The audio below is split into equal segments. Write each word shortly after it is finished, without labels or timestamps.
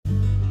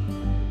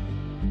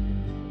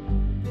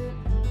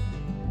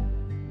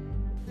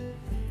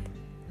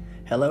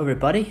Hello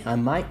everybody,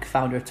 I'm Mike,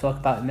 founder of Talk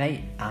About It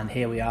Mate, and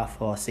here we are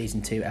for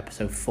Season 2,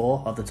 Episode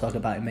 4 of the Talk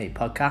About It Mate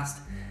podcast.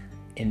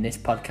 In this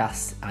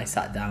podcast, I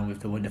sat down with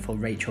the wonderful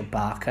Rachel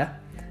Barker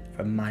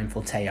from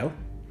Mindful Teo,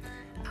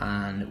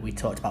 and we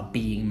talked about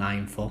being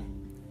mindful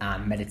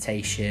and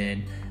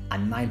meditation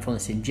and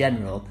mindfulness in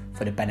general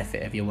for the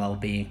benefit of your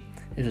well-being.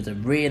 It was a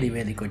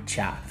really good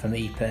chat for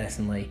me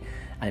personally,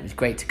 and it was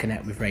great to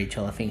connect with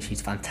Rachel. I think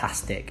she's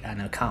fantastic,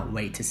 and I can't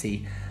wait to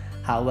see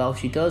how well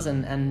she does,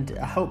 and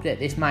I hope that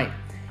this might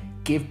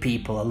give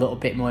people a little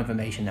bit more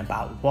information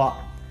about what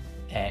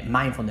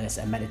mindfulness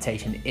and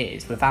meditation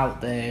is without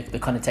the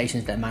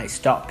connotations that might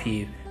stop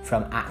you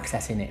from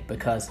accessing it,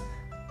 because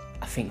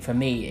I think for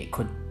me it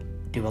could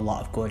do a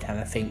lot of good, and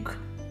I think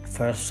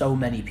for so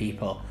many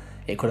people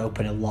it could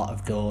open a lot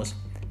of doors,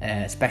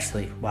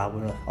 especially while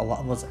a lot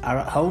of us are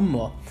at home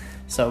more.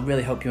 So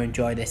really hope you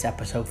enjoy this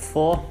episode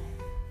 4.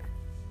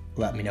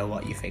 Let me know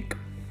what you think.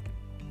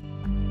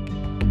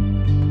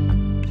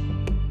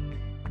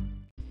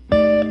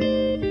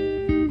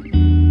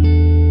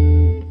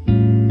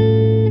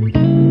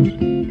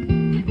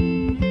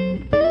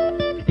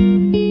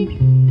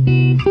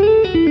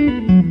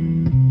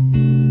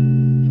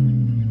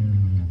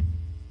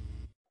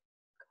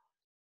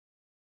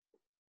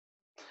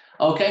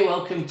 Okay,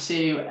 welcome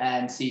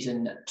to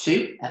Season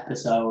 2,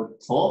 Episode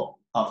 4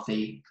 of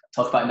the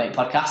Talk About It Mate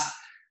podcast,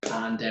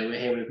 and we're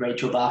here with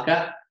Rachel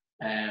Barker.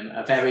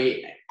 A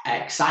very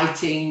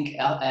exciting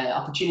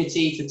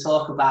opportunity to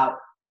talk about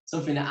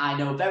something that I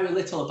know very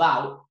little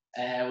about,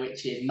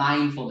 which is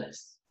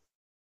mindfulness,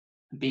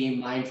 being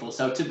mindful.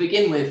 So to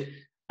begin with,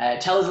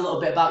 tell us a little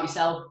bit about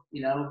yourself,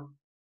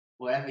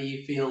 wherever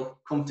you feel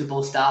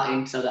comfortable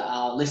starting, so that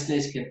our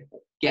listeners can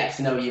get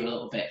to know you a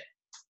little bit.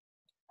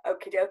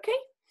 Okie dokie.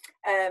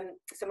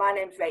 So my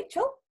name's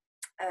Rachel,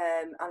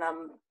 and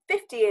I'm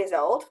 50 years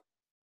old,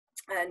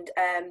 and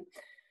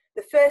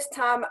the first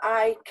time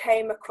I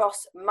came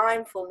across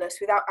mindfulness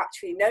without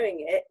actually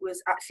knowing it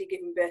was actually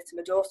giving birth to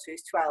my daughter,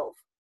 who's 12,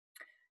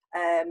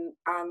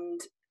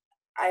 and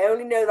I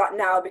only know that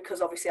now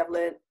because obviously I've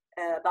learned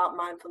about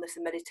mindfulness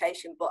and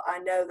meditation, but I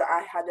know that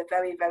I had a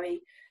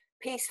very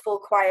peaceful,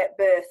 quiet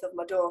birth of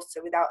my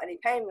daughter without any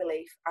pain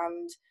relief,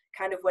 and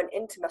kind of went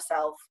into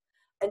myself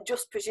and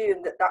just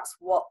presumed that that's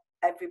what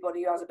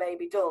everybody who has a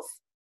baby does,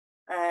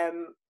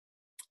 and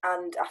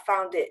I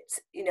found it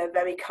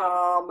very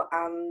calm,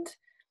 and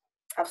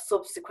I've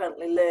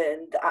subsequently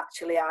learned that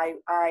actually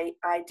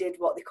I did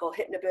what they call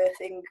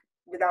hypnobirthing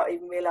without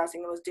even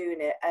realizing I was doing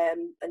it,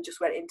 and just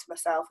went into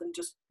myself and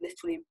just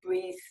literally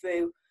breathed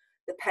through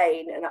the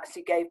pain and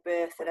actually gave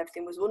birth, and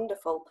everything was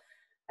wonderful.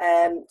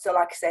 So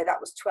like I say,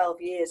 that was 12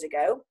 years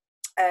ago.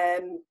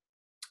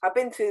 I've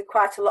been through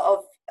quite a lot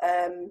of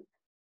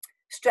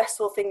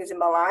stressful things in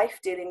my life,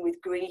 dealing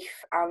with grief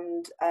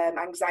and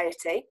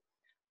anxiety.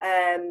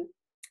 And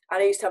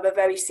I used to have a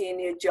very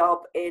senior job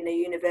in a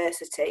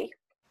university.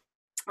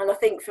 And I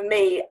think for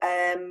me,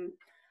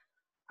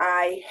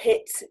 I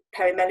hit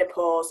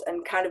perimenopause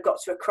and kind of got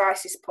to a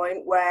crisis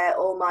point where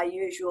all my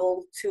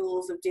usual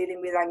tools of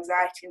dealing with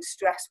anxiety and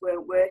stress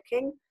weren't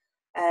working.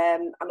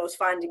 And I was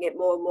finding it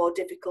more and more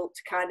difficult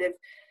to kind of,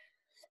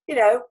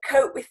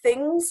 cope with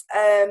things.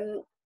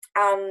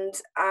 And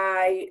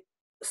I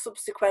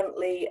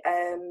subsequently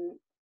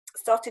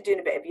started doing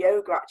a bit of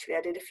yoga. Actually,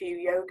 I did a few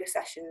yoga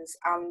sessions,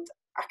 and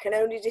I can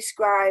only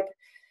describe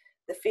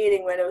the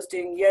feeling when I was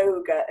doing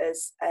yoga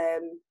as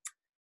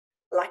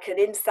like an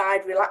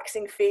inside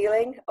relaxing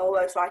feeling,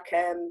 almost like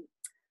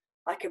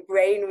a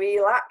brain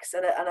relax,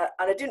 and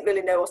I didn't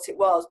really know what it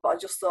was, but I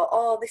just thought,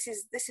 oh, this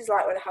is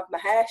like when I have my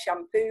hair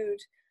shampooed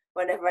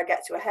whenever I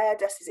get to a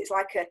hairdresser's. It's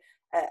like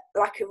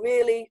a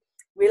really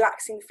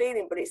relaxing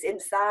feeling, but it's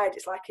inside.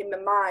 It's like in my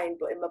mind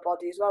but in my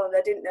body as well, and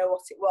I didn't know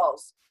what it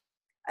was,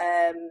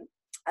 and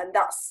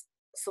that's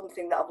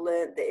something that I've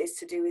learned that is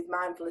to do with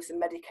mindfulness and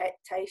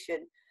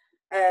meditation.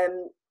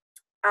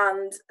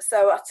 And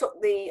so I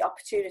took the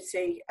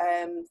opportunity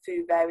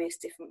through various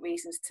different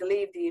reasons to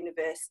leave the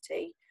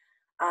university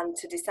and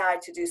to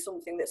decide to do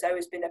something that's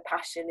always been a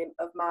passion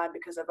of mine,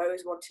 because I've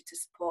always wanted to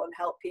support and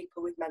help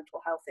people with mental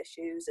health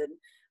issues and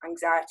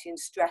anxiety and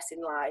stress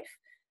in life,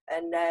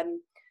 and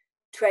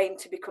trained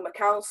to become a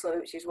counsellor,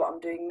 which is what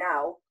I'm doing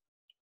now.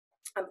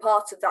 And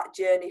part of that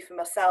journey for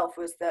myself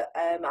was that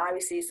I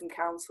received some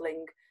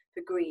counselling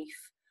for grief,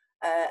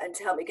 and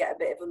to help me get a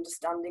bit of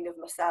understanding of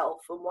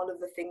myself. And one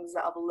of the things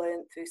that I've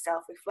learned through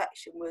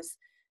self-reflection was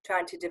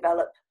trying to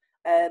develop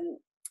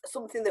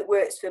something that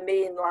works for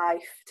me in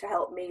life to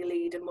help me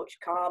lead a much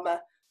calmer,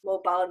 more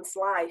balanced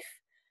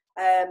life.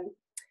 And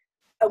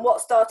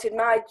what started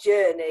my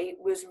journey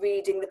was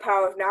reading The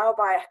Power of Now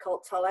by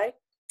Eckhart Tolle,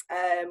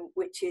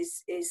 which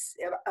is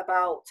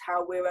about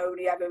how we're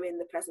only ever in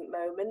the present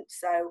moment.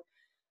 So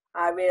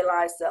I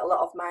realised that a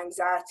lot of my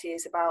anxiety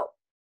is about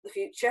the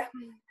future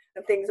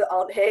and things that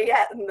aren't here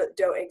yet and that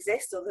don't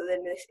exist other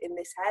than in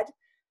this head.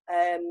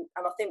 And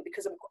I think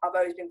because I've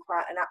always been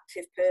quite an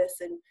active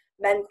person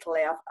mentally,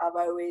 I've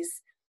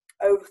always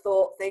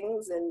overthought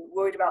things and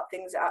worried about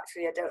things that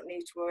actually I don't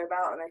need to worry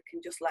about, and I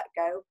can just let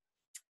go.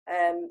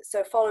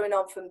 So following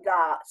on from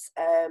that,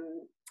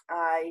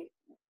 I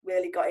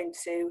really got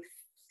into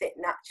Thich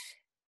Nhat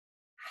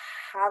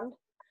Hanh,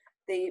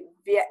 the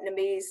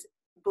Vietnamese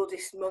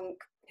Buddhist monk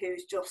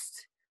who's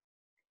just,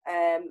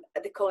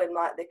 they call him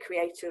like the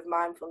creator of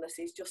mindfulness.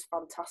 He's just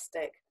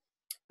fantastic.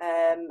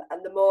 And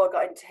the more I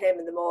got into him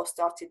and the more I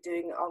started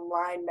doing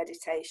online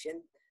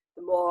meditation,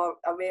 the more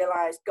I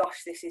realised,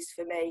 gosh, this is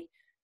for me,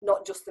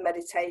 not just the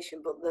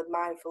meditation, but the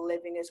mindful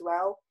living as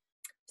well.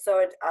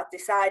 So I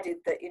decided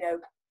that,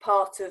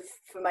 part of,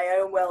 for my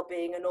own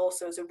well-being and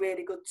also as a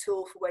really good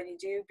tool for when you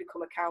do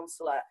become a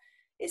counsellor,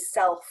 is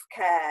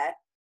self-care.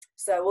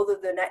 So other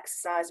than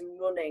exercise and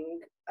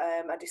running,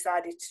 I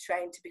decided to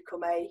train to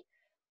become a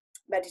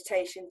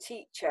meditation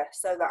teacher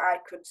so that I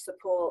could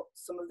support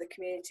some of the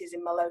communities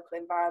in my local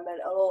environment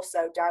and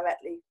also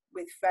directly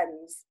with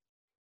friends.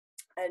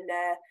 And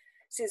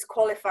since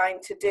qualifying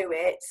to do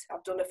it,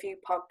 I've done a few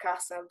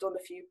podcasts and I've done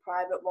a few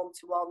private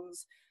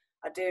one-to-ones.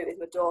 I do it with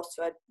my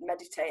daughter. I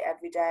meditate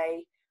every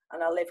day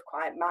and I live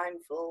quite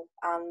mindful.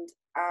 And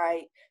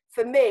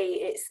for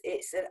me,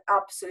 it's an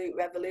absolute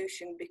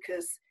revolution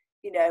because,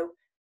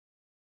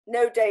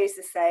 no day is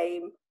the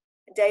same.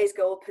 Days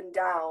go up and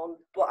down,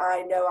 but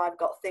I know I've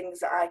got things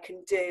that I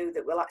can do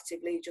that will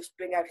actively just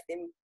bring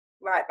everything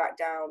right back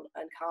down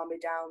and calm me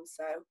down.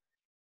 So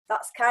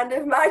that's kind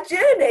of my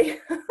journey.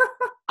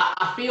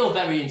 I feel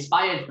very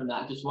inspired from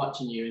that, just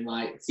watching you and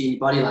like seeing your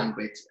body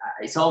language.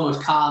 It's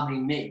almost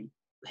calming me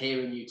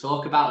hearing you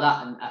talk about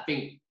that. And I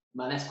think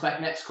my next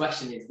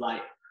question is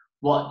like,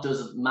 what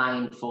does a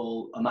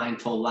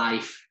mindful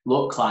life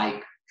look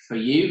like for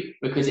you?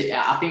 Because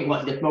I think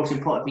what the most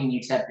important thing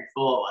you said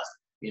before was,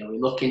 we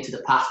look into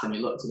the past and we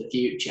look to the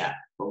future,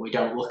 but we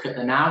don't look at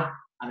the now.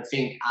 And I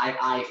think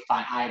I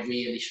find I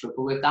really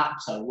struggle with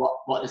that. So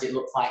what does it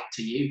look like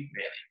to you,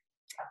 really?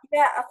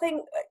 Yeah,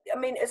 I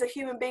mean, as a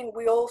human being,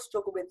 we all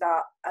struggle with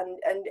that. And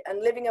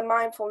living a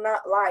mindful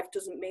life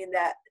doesn't mean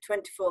that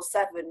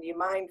 24/7 you're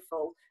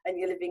mindful and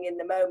you're living in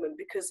the moment,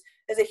 because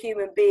as a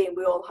human being,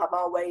 we all have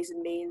our ways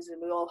and means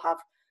and we all have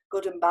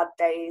good and bad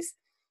days.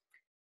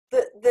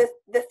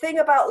 The thing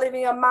about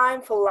living a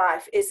mindful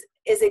life is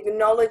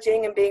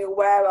acknowledging and being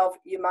aware of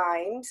your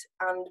mind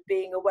and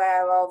being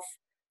aware of,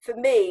 for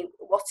me,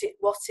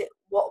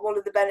 what one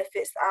of the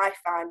benefits that I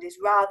find is,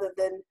 rather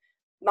than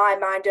my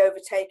mind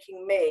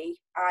overtaking me,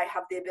 I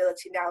have the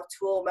ability now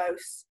to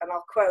almost, and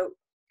I'll quote,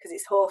 because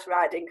it's horse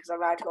riding, because I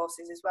ride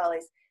horses as well,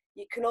 is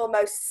you can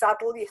almost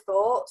saddle your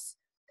thoughts.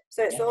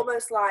 So it's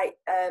almost like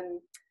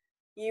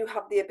you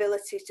have the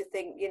ability to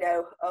think,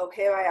 oh,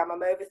 here I am, I'm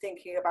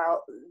overthinking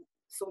about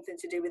something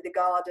to do with the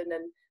garden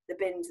and the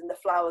bins and the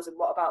flowers, and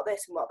what about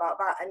this and what about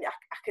that, and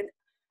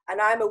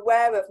and I'm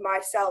aware of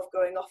myself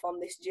going off on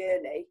this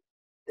journey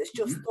that's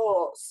just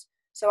thoughts.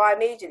 So I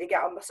immediately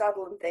get on my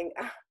saddle and think,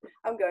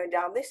 I'm going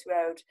down this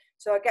road.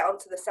 So I get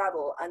onto the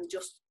saddle and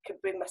just can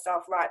bring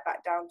myself right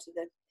back down to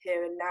the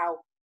here and now.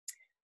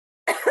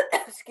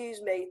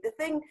 Excuse me. The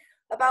thing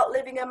about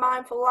living a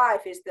mindful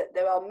life is that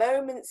there are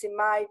moments in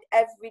my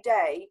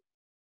everyday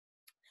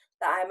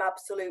that I'm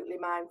absolutely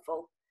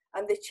mindful.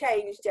 And they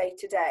change day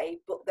to day,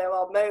 but there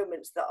are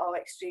moments that are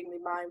extremely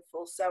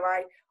mindful. So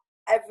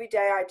every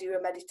day I do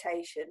a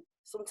meditation.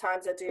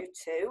 Sometimes I do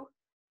two.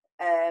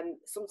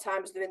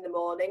 Sometimes they're in the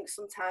morning.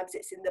 Sometimes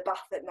it's in the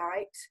bath at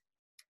night.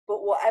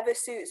 But whatever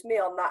suits me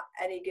on that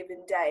any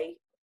given day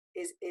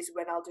is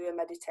when I'll do a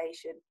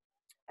meditation.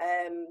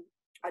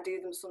 I do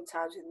them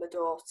sometimes with my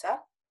daughter,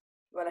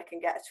 when I can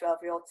get a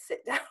 12-year-old to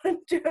sit down and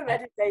do a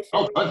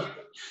meditation.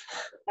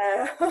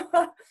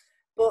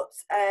 But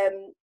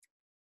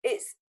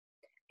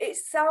it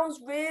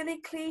sounds really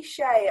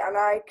cliche, and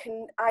I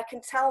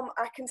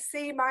can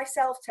see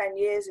myself 10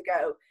 years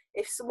ago.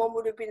 If someone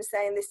would have been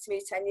saying this to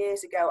me 10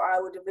 years ago, I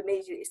would have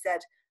immediately said,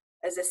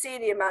 as a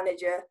senior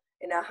manager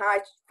in a high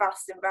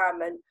fast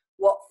environment,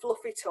 what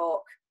fluffy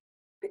talk,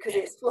 because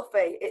it's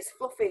fluffy.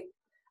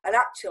 And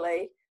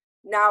actually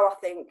now I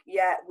think,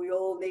 yeah, we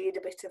all need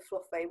a bit of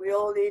fluffy, we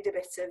all need a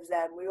bit of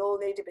zen, we all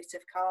need a bit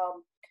of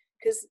calm,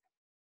 because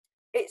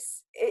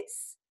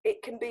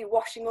it can be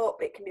washing up,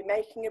 it can be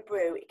making a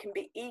brew, it can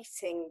be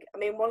eating. I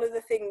mean, one of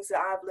the things that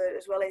I've learned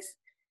as well is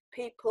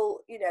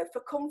people,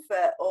 for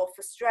comfort or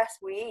for stress,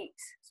 we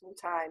eat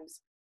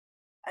sometimes.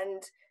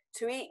 And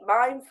to eat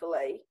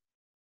mindfully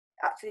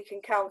actually can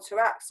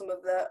counteract some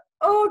of the,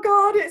 oh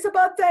God, it's a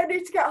bad day, I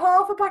need to get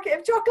half a packet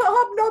of chocolate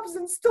hobnobs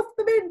and stuff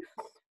them in.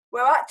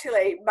 Where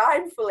actually,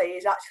 mindfully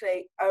is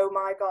actually, oh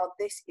my God,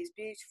 this is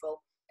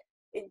beautiful.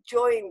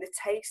 Enjoying the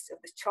taste of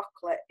the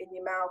chocolate in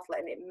your mouth,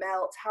 letting it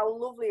melt. How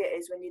lovely it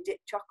is when you dip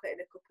chocolate in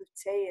a cup of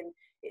tea and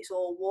it's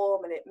all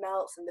warm and it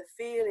melts, and the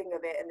feeling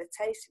of it and the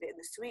taste of it and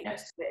the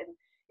sweetness of it, and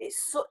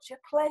it's such a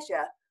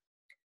pleasure.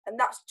 And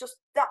that's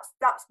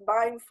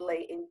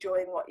mindfully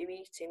enjoying what you're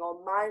eating,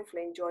 or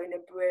mindfully enjoying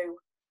a brew,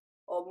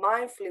 or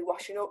mindfully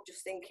washing up,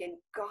 just thinking,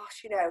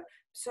 gosh, I'm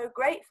so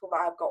grateful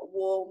that I've got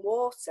warm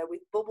water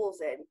with bubbles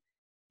in.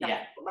 I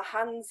can put my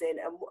hands in,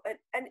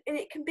 and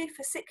it can be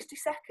for 60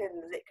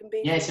 seconds. It can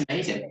be. Yeah, it's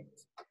amazing.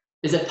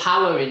 There's a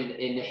power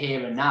in the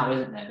here and now,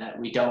 isn't there, that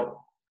we don't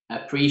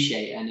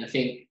appreciate. And I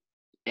think,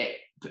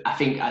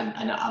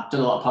 and I've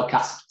done a lot of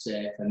podcasts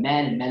for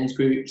men and men's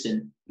groups,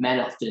 and men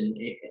often,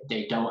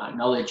 they don't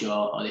acknowledge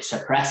or they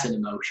suppress an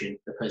emotion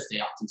because they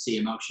often see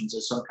emotions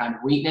as some kind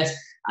of weakness.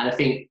 And I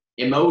think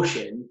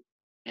emotion,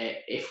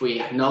 if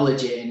we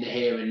acknowledge it in the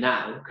here and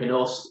now, can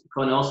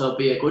also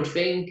be a good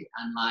thing.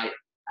 And like,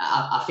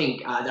 I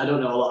think, I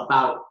don't know a lot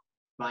about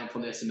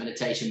mindfulness and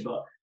meditation,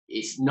 but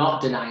it's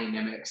not denying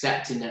them,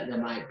 accepting that there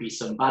might be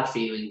some bad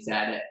feelings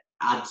there that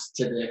adds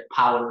to the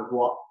power of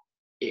what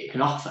it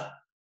can offer.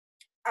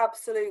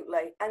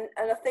 Absolutely. And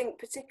I think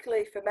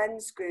particularly for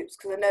men's groups,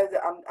 because I know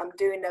that I'm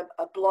doing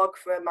a blog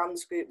for a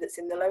man's group that's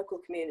in the local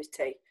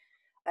community,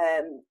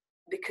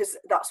 because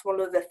that's one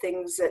of the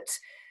things that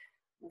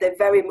they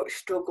very much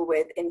struggle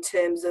with, in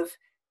terms of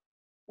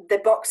they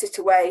box it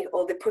away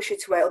or they push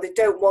it away or they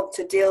don't want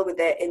to deal with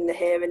it in the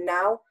here and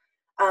now.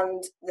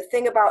 And the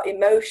thing about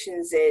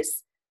emotions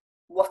is,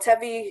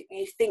 whatever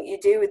you think you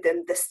do with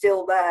them, they're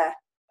still there,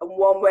 and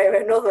one way or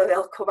another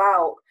they'll come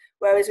out.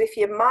 Whereas if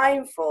you're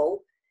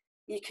mindful,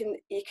 you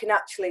can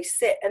actually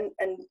sit and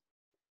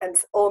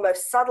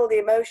almost saddle the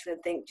emotion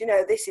and think,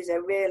 this is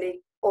a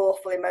really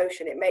awful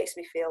emotion. It makes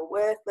me feel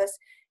worthless.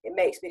 It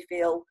makes me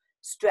feel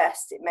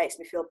stressed. It makes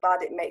me feel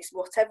bad. It makes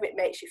whatever it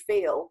makes you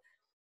feel,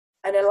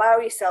 and allow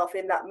yourself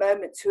in that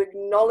moment to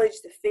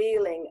acknowledge the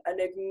feeling and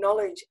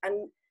acknowledge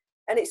and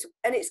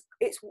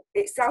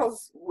it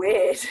sounds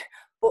weird,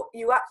 but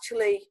you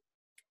actually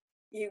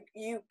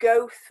you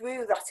go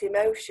through that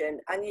emotion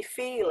and you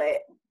feel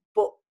it,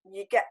 but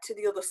you get to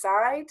the other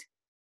side.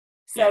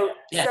 So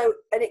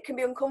and it can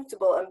be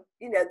uncomfortable,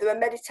 and there are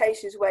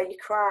meditations where you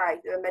cry,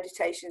 there are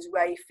meditations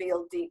where you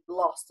feel deep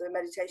loss, there are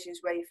meditations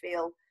where you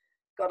feel,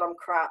 God, I'm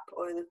crap,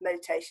 or there are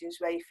meditations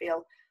where you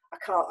feel,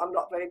 I'm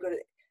not very good at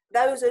it.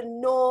 Those are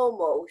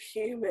normal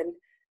human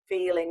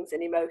feelings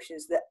and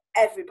emotions that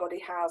everybody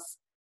has,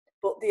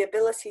 but the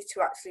ability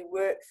to actually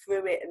work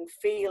through it and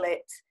feel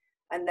it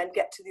and then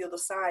get to the other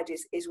side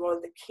is one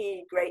of the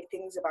key great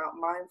things about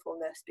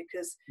mindfulness,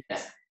 because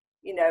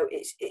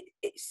it's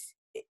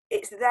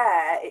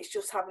there, it's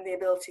just having the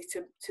ability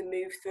to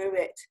move through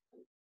it.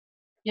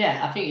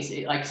 Yeah, I think it's,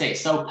 like I say, it's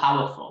so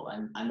powerful,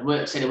 and the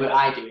work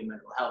I do in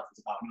mental health is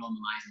about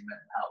normalising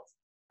mental health.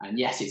 And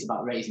yes, it's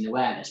about raising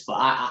awareness, but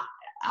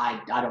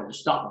I don't want to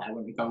stop there. I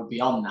want to go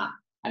beyond that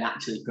and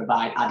actually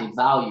provide added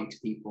value to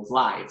people's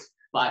lives.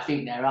 But I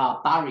think there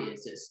are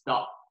barriers that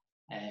stop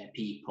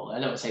people, I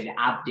don't say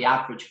the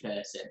average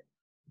person,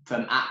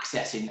 from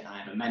accessing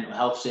either mental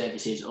health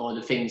services or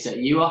the things that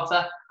you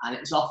offer. And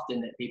it's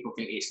often that people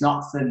think it's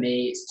not for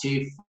me, it's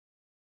too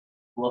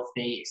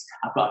fluffy.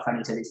 I've got a friend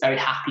who said it's very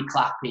happy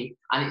clappy,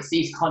 and it's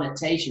these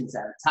connotations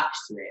that are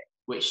attached to it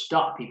which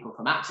stop people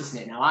from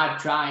accessing it. Now,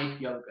 I've tried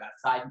yoga, I've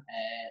tried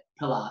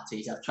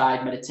Pilates, I've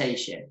tried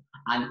meditation,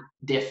 and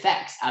the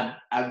effects are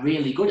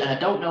really good, and I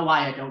don't know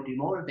why I don't do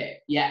more of it.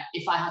 Yet,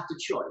 if I had the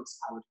choice,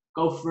 I would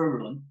go for a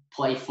run,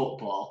 play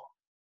football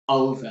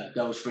over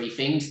those three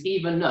things,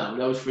 even though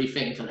those three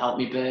things will help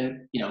me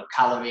burn,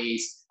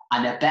 calories,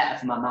 and they're better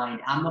for my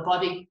mind and my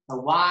body. So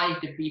why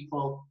do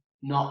people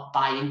not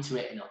buy into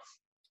it enough?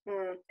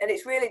 And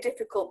it's really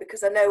difficult,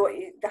 because I know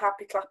the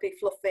happy, clappy,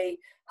 fluffy,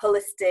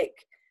 holistic,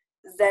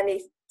 zenny,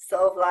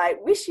 sort of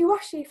like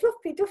wishy-washy,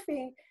 fluffy,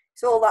 duffy,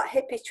 it's all that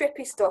hippie,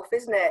 trippy stuff,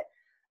 isn't it?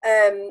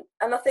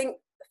 And I think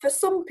for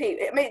some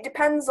people, it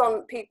depends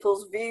on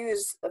people's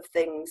views of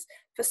things.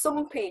 For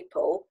some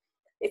people,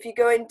 if you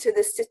go into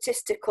the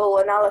statistical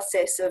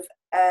analysis of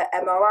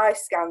MRI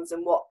scans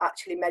and what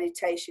actually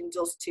meditation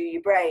does to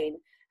your brain,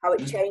 how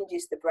it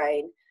changes the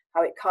brain,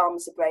 how it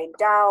calms the brain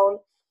down,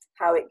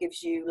 how it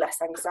gives you less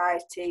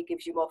anxiety,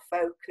 gives you more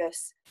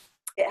focus,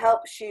 it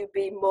helps you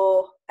be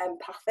more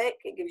empathic,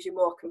 it gives you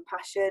more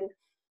compassion,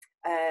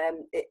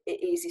 it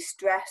eases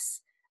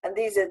stress. And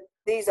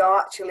these are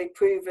actually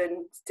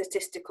proven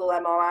statistical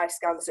MRI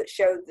scans that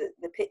show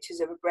the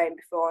pictures of a brain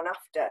before and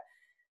after.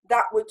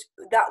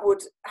 That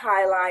would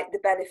highlight the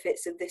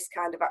benefits of this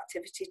kind of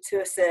activity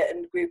to a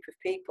certain group of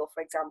people,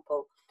 for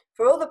example.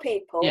 For other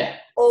people,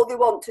 all they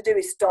want to do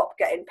is stop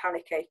getting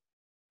panicky.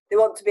 They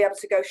want to be able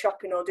to go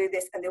shopping or do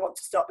this, and they want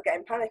to stop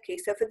getting panicky.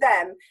 So for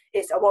them,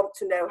 it's, I want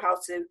to know how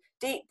to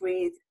deep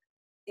breathe,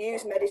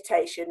 use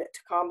meditation to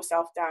calm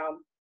myself down.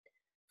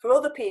 For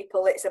other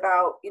people, it's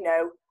about,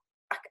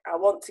 I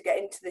want to get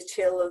into the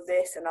chill of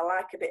this, and I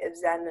like a bit of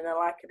Zen, and I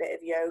like a bit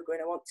of yoga,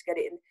 and I want to get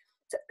it in.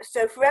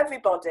 So for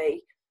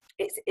everybody,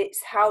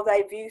 it's how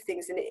they view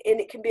things, and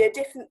it can be a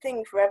different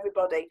thing for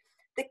everybody.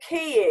 The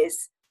key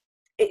is,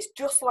 it's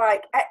just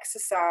like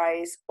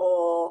exercise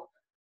or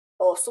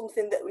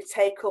something that we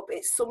take up.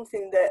 It's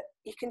something that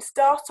you can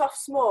start off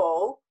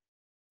small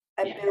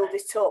and build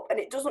it up. And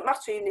it doesn't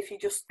matter even if you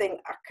just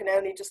think, I can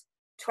only just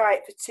try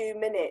it for 2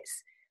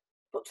 minutes,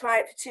 but try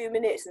it for 2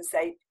 minutes and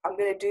say, I'm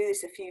going to do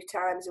this a few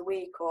times a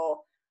week, or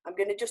I'm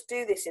going to just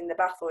do this in the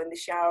bath or in the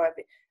shower,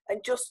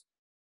 and just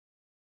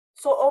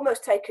sort of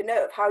almost take a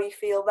note of how you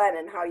feel then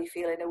and how you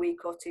feel in a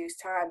week or two's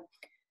time.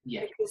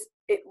 Yeah. Because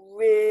it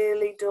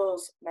really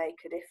does make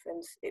a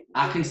difference.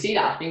 I can see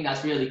that. I think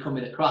that's really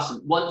coming across.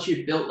 And once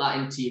you've built that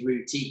into your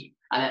routine,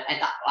 and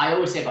I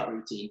always say about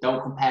routine,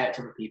 don't compare it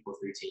to other people's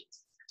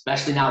routines,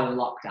 especially now in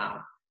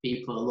lockdown.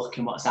 People are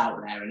looking what's out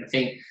there. And I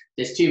think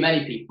there's too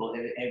many people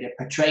who are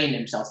portraying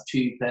themselves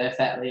too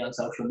perfectly on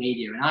social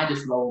media. And I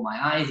just roll my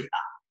eyes at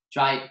that,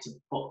 try to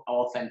put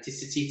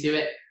authenticity to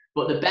it.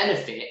 But the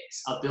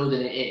benefits of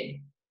building it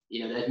in,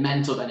 you know, there's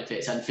mental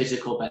benefits and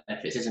physical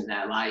benefits, isn't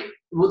there? Like,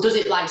 well, does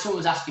it, like someone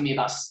was asking me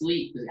about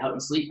sleep, does it help you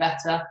sleep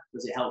better?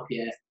 Does it help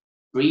you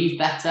breathe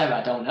better?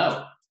 I don't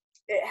know.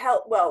 It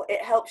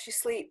helps you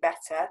sleep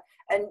better.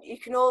 And you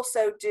can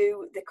also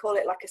do, they call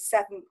it like a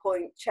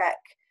 7-point check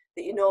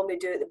that you normally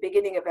do at the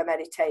beginning of a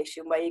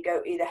meditation, where you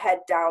go either head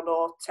down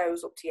or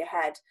toes up to your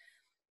head.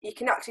 You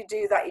can actually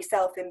do that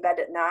yourself in bed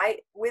at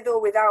night, with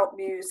or without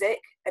music,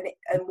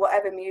 and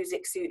whatever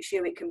music suits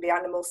you. It can be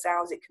animal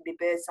sounds, it can be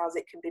bird sounds,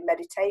 it can be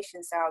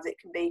meditation sounds, it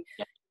can be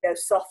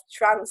soft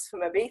trance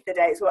from Ibiza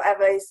days,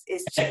 whatever is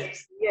chill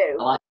for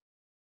you.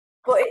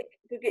 But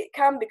it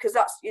can, because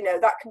that's, you know,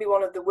 that can be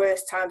one of the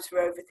worst times for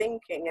overthinking,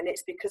 and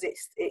it's because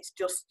it's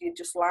just, you're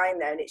just lying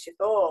there and it's your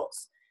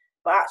thoughts.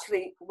 But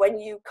actually, when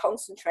you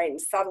concentrate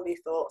and saddle your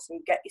thoughts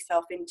and get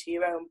yourself into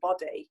your own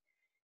body,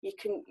 you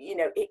can, you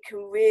know, it can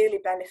really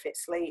benefit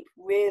sleep,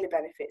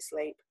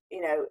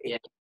 you know,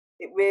 it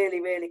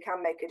really, really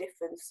can make a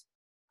difference.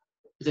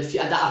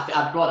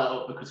 I brought that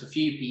up because a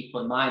few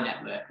people in my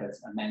network have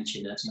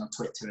mentioned it, you know, on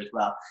Twitter as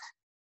well,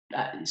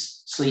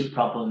 sleep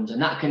problems,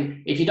 and that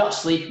can, if you're not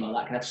sleeping well,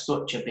 that can have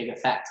such a big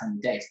effect on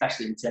your day,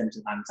 especially in terms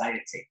of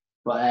anxiety.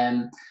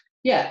 But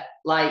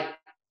like,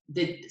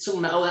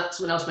 someone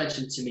else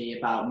mentioned to me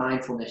about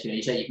mindfulness. You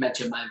know, you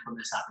mentioned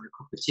mindfulness, having a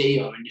cup of tea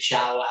or in the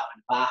shower,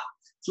 having a bath.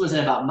 Someone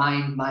said about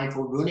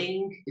mindful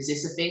running. Is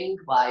this a thing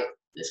like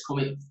that's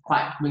coming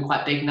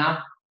quite big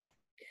now?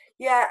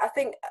 Yeah, I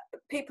think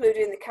people who are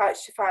doing the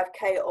Couch to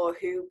 5K, or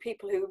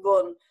people who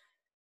run,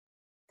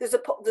 there's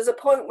a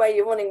point where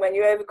you're running when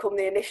you overcome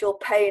the initial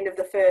pain of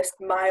the first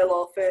mile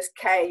or first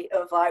K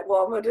of like,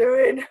 what am I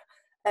doing?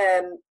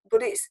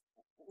 But it's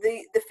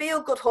the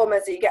feel-good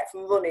hormones that you get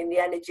from running, the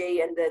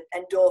energy and the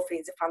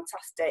endorphins are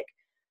fantastic.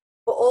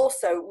 But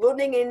also,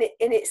 running in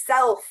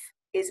itself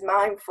is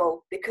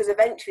mindful, because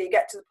eventually you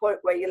get to the point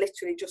where you're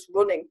literally just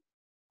running.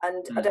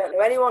 And I don't know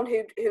anyone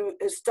who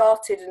has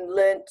started and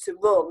learned to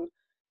run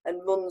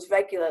and runs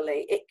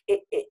regularly.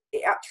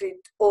 It actually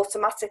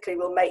automatically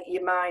will make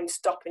your mind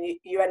stop, and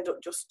you end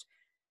up just,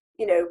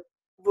 you know,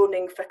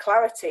 running for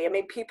clarity. I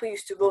mean, people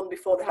used to run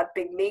before they had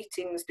big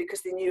meetings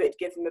because they knew it'd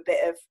give them a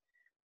bit of,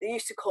 they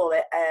used to call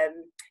it,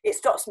 it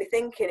stops me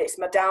thinking, it's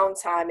my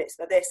downtime, it's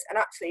my this, and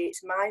actually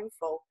it's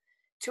mindful.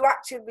 To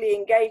actively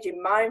engage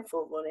in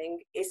mindful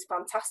running is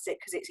fantastic,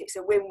 because it's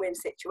a win-win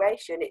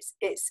situation.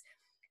 It's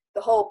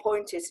the whole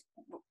point is,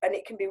 and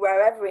it can be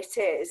wherever it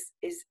is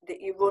that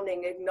you're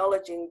running,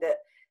 acknowledging that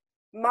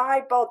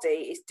my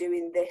body is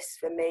doing this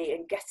for me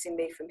and getting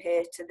me from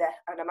here to there,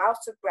 and I'm out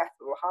of breath,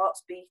 or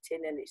heart's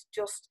beating, and it's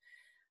just,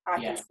 I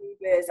can see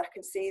birds, I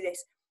can see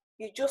this.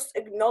 You're just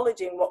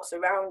acknowledging what's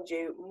around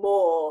you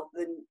more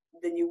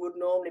than you would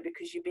normally,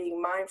 because you're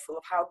being mindful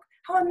of how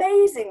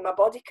amazing my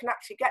body can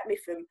actually get me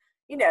from,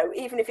 you know,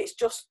 even if it's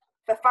just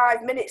for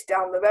 5 minutes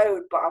down the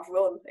road, but I've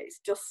run. It's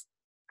just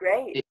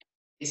great.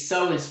 It's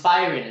so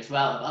inspiring as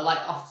well. I like,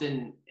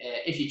 often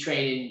if you're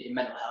training in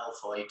mental health,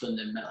 or you've done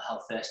the mental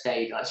health first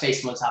aid, like say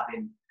someone's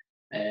having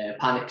a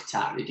panic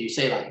attack, they do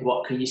say like,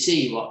 what can you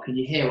see, what can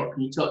you hear, what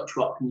can you touch,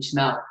 what can you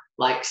smell,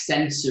 like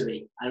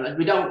sensory. And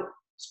we don't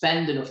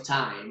spend enough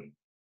time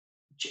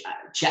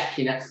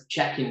checking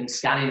and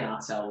scanning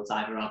ourselves,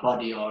 either our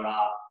body or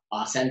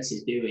our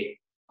senses, do we?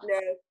 No,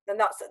 and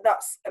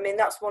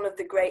that's one of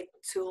the great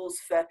tools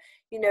for,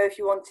 you know, if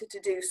you wanted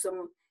to do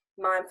some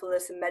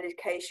mindfulness and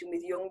medication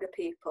with younger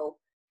people,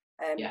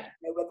 you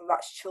know, whether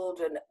that's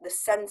children, the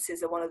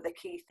senses are one of the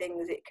key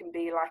things. It can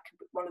be like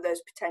one of those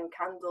pretend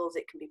candles,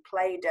 it can be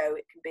Play-Doh,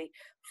 it can be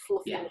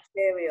fluffy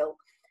material.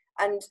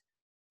 And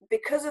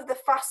because of the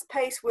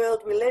fast-paced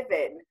world we live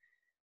in,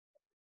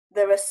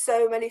 there are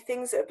so many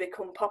things that have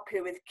become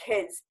popular with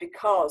kids,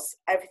 because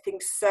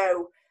everything's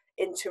so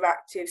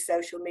interactive,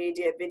 social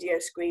media, video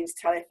screens,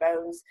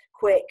 telephones,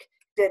 quick,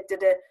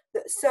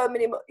 so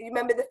many. You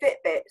remember the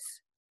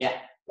Fitbits? Yeah.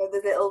 Or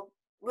the little,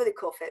 what do they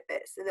call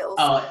Fitbits? The little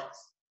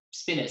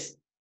spinners.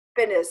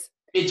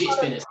 Fidget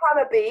spinners.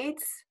 Hammer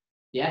beads.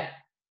 Yeah.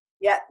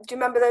 Yeah. Do you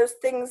remember those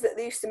things that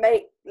they used to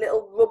make,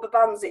 little rubber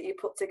bands that you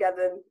put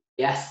together?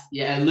 Yes.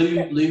 Yeah.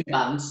 Loom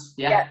bands.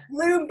 Yeah.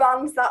 Loom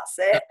bands. That's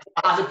it.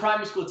 As a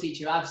primary school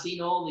teacher, I've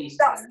seen all these.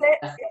 That's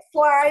it.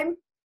 Slime.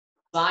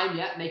 Slime.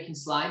 Yeah. Making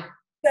slime.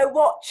 So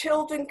what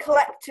children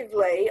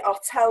collectively are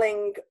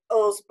telling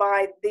us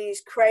by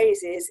these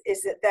crazes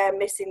is that they're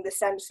missing the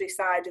sensory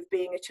side of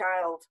being a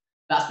child.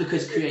 That's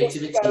because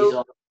creativity is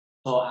all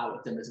taught out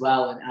of them as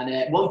well.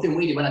 And one thing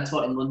we did when I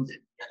taught in London,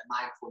 we had a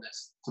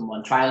mindfulness,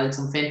 someone trialing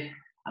something,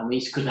 And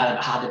because we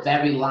had a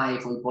very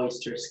lively,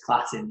 boisterous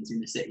class in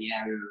the city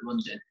area of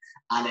London.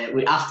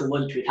 And after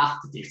lunch, we'd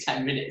have to do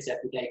 10 minutes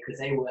every day because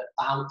they were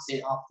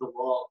bouncing off the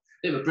wall.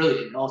 They were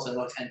brilliant, also the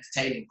most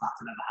entertaining class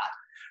I've ever had.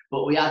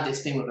 But we had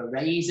this thing with a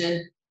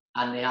raisin,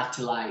 and they had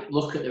to like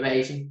look at the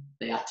raisin,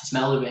 they had to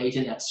smell the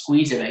raisin, they had to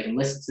squeeze the raisin,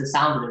 listen to the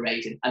sound of the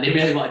raisin, and they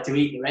really wanted to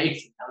eat the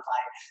raisin. I was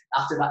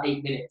like, after about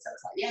 8 minutes, I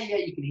was like, yeah,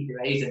 you can eat the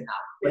raisin now.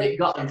 But it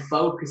got them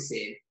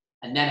focusing,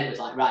 and then it was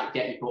like, right,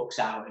 get your books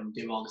out and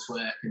do all this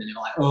work, and then they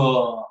were like,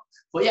 oh.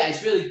 But yeah,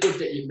 it's really good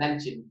that you've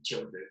mentioned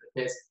children,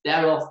 because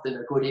they're often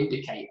a good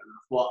indicator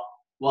of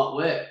what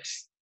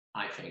works,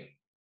 I think.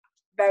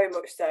 Very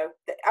much so,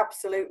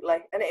 absolutely.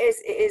 And it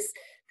is.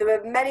 There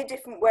are many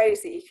different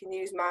ways that you can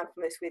use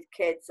mindfulness with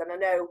kids, and I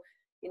know,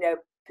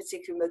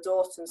 particularly my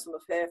daughter and some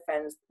of her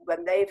friends,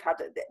 when they've had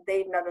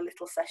a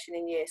little session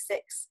in year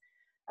 6,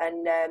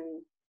 and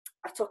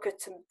I took her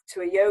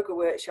to a yoga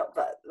workshop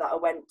that I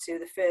went to,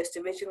 the first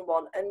original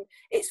one, and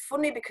it's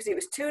funny because it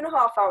was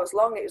 2.5 hours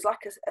long. It was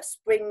like a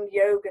spring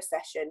yoga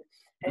session,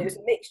 and it was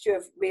a mixture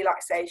of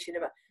relaxation.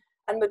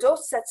 And my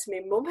daughter said to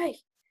me, "Mummy,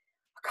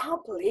 I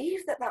can't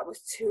believe that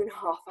was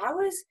 2.5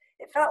 hours.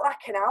 It felt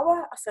like an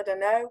hour." I said, "I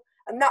know."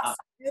 And that's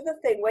the other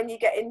thing, when you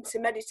get into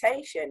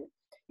meditation,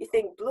 you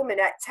think, blooming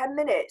heck, 10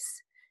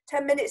 minutes.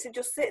 10 minutes of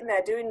just sitting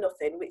there doing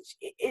nothing, which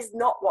is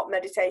not what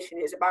meditation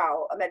is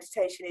about. A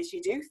meditation is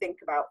you do think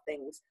about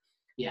things.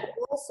 Yeah.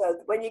 But also,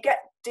 when you get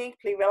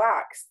deeply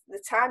relaxed,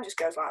 the time just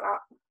goes like that.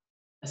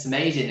 That's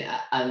amazing.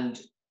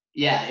 And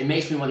yeah, it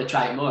makes me want to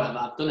try it more.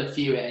 I've done a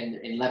few in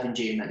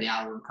Levenshulme at the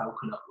Owl and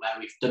Coconut, where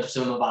we've done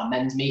some of our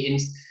men's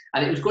meetings,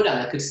 and it was good. And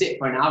I could sit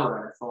for an hour,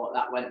 and I thought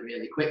that went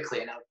really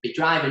quickly. And I'd be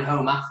driving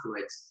home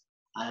afterwards,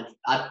 and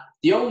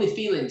the only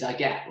feelings I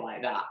get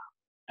like that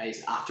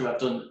is after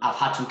I've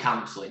had some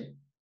counselling,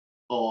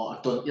 or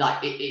I've done, like,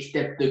 it's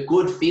the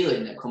good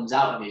feeling that comes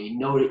out of you. You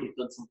know that you've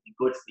done something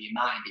good for your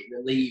mind. It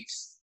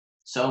relieves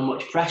so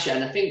much pressure.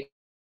 And I think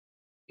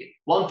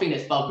one thing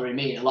that's bothering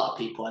me and a lot of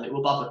people, and it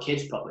will bother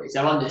kids probably, is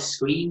they're on their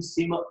screens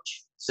too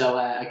much. So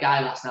a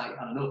guy last night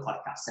on another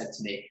podcast said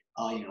to me,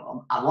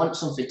 "Oh, I want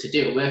something to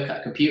do. I work at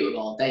a computer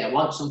all day. I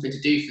want something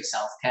to do for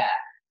self-care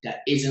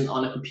that isn't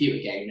on a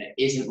computer game, that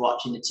isn't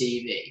watching the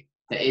TV,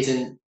 that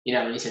isn't,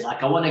 and he said,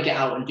 like, I want to get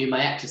out and do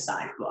my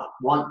exercise, but I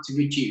want to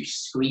reduce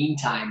screen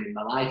time in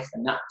my life."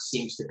 And that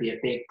seems to be a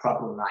big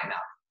problem right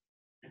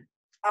now.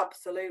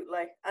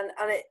 Absolutely. And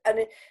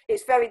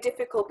it's very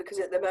difficult because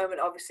at the moment,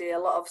 obviously, a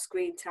lot of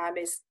screen time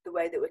is the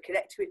way that we're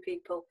connected with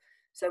people.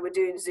 So we're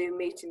doing Zoom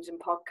meetings and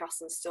podcasts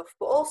and stuff.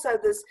 But also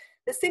there's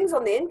things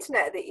on the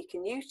internet that you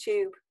can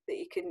YouTube, that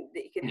you can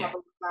have a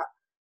look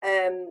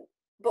at.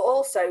 But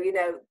also,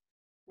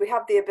 we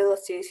have the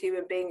ability as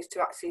human beings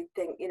to actually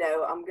think,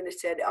 I'm going to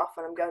turn it off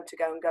and I'm going to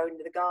go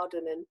into the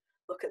garden and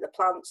look at the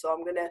plants, or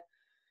I'm going to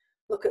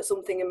look at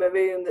something in my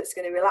room that's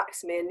going to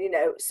relax me. And,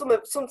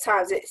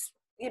 sometimes it's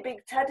your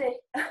big teddy.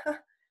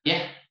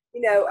 Yeah.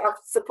 I've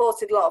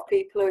supported a lot of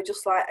people who are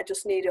just like, I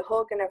just need a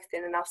hug and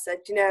everything. And I've said,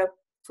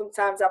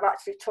 sometimes I've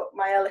actually took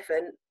my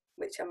elephant,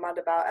 which I'm mad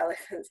about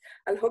elephants,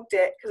 and hugged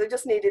it because I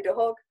just needed a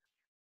hug.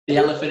 The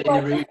elephant in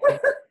the room.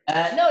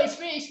 No, it's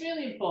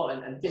really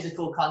important, and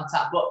physical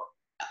contact. But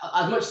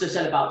as much as I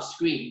said about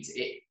screens,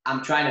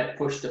 I'm trying to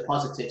push the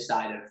positive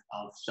side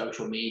of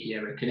social media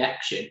and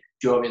connection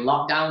during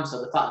lockdown. So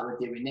the fact that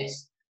we're doing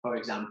this, for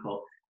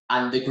example,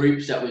 and the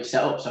groups that we've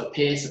set up, so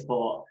peer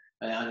support,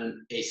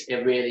 is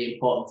a really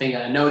important thing.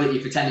 And I know that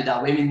you've attended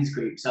our women's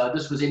group, so I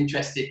just was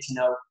interested to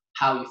know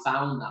how you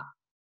found that.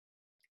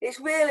 It's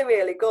really,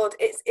 really good.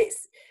 It's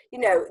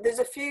there's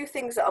a few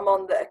things that I'm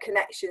on that are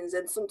connections,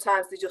 and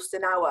sometimes they're just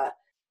an hour,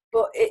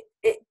 but it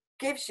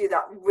gives you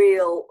that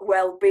real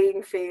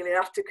well-being feeling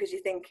after, because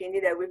you're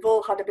thinking, we've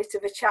all had a bit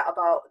of a chat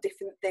about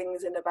different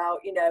things and about,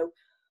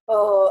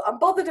 oh, I'm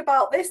bothered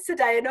about this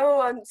today, and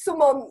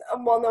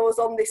one I was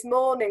on this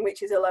morning,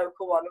 which is a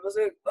local one, it was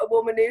a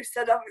woman who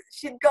said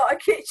she'd got a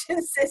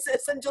kitchen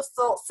scissors and just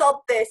thought, sod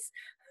this,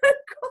 and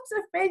got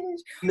a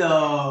binge.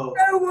 No.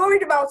 So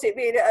worried about it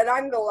being at an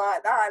angle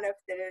like that and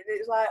everything, and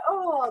it was like,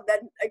 oh,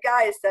 then a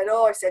guy said,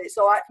 I said, it's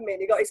all right for me,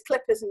 and he got his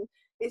clippers and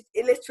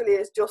he literally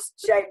has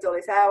just shaved all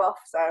his hair off.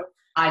 So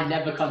I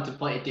never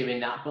contemplated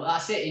doing that, but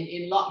that's it.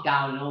 In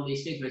lockdown and all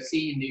these things, we're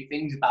seeing new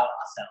things about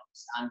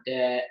ourselves,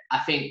 and I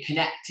think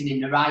connecting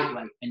in the right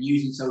way and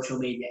using social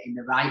media in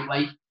the right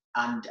way.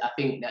 And I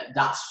think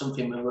that's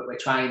something we're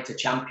trying to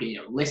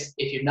champion.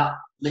 If you've not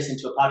listened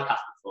to a podcast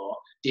before,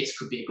 this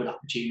could be a good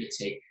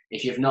opportunity.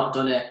 If you've not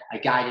done a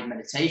guided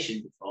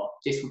meditation before,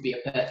 this would be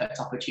a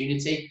perfect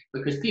opportunity,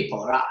 because people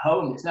are at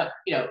home. There's no,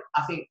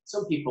 I think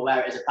some people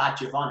wear it as a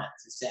badge of honor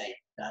to say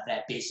that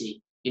they're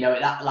busy.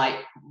 That, like,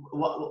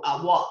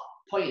 at what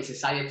point in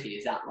society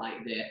is that like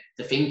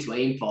the thing to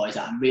aim for? Is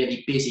that I'm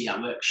really busy,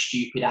 I work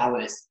stupid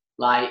hours?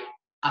 Like,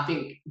 I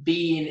think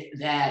being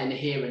there in the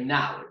here and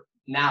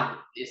now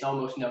it's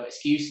almost no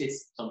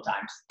excuses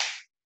sometimes.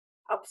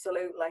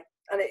 Absolutely.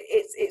 And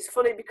it's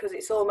funny because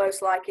it's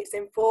almost like it's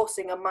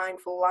enforcing a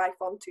mindful life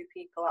onto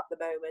people at the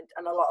moment,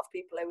 and a lot of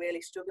people are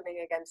really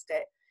struggling against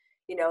it.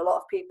 You know, a lot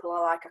of people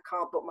are like, I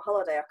can't book my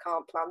holiday, I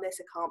can't plan this,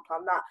 I can't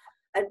plan that.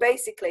 And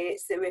basically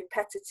it's the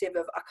repetitive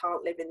of, I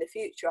can't live in the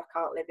future, I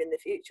can't live in the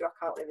future, I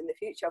can't live in the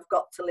future, I've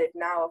got to live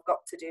now, I've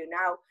got to do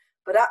now.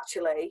 But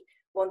actually,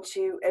 once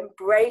you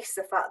embrace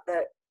the fact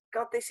that,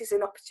 God, this is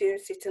an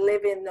opportunity to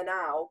live in the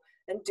now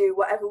and do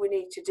whatever we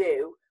need to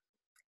do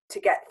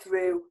to get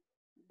through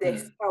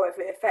this,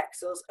 however it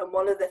affects us. And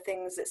one of the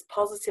things that's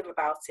positive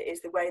about it is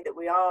the way that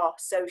we are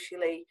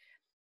socially,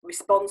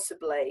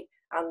 responsibly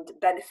and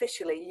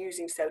beneficially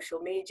using social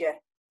media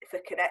for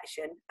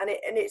connection. And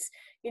it's,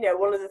 you know,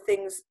 one of the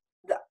things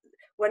that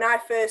when I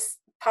first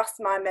passed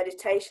my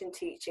meditation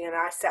teaching and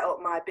I set up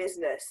my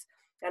business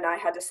and I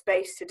had a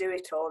space to do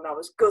it all and I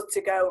was good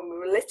to go, and we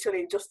were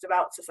literally just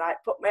about to like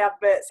put my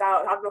adverts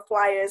out, have my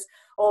flyers,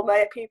 all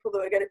my people that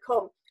were going to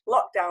come.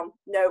 Lockdown,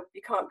 no,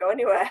 you can't go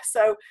anywhere.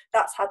 So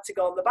that's had to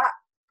go on the back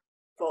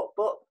foot.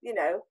 But, you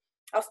know,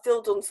 I've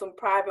still done some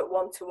private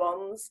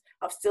one-to-ones.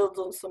 I've still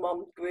done some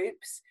on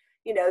groups.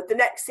 You know, the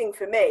next thing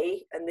for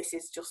me, and this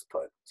is just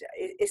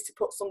is to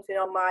put something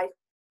on my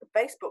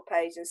Facebook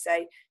page and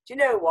say, do you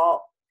know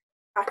what?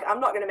 I'm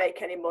not going to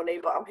make any money,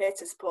 but I'm here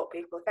to support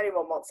people. If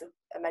anyone wants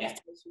a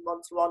meditation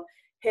one-to-one,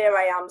 here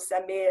I am.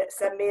 Send me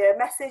a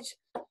message.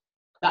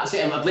 That's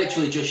it, and I've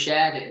literally just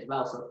shared it as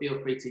well, so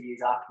feel free to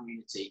use our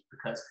community,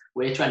 because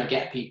we're trying to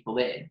get people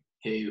in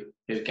who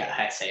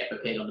get, say, have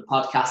appeared on the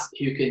podcast,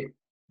 who can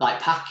like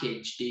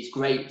package these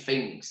great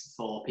things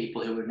for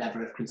people who would never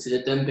have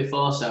considered them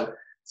before. So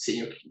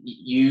you know,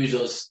 use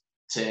us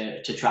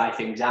to try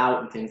things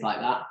out and things like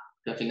that.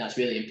 I think that's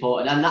really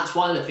important, and that's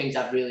one of the things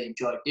I've really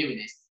enjoyed doing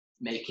is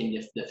making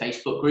the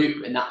Facebook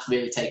group, and that's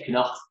really taken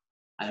off.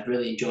 And I've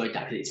really enjoyed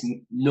that because it's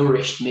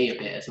nourished me a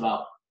bit as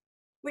well.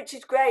 Which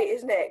is great,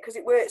 isn't it? Because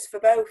it works for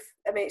both.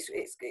 I mean,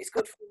 it's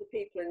good for the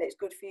people and it's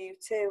good for you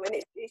too.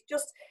 And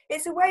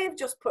it's a way of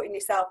just putting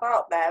yourself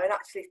out there and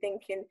actually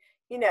thinking,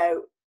 you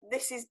know,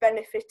 this is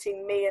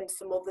benefiting me and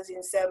some others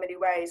in so many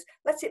ways.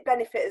 Let it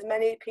benefit as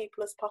many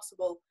people as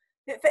possible.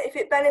 If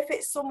it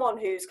benefits someone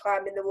who's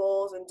climbing the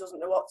walls and doesn't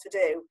know what to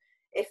do,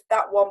 if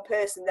that one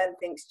person then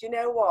thinks, do you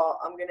know what,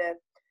 I'm going to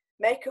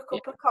make a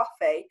cup of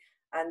coffee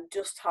and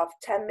just have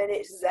 10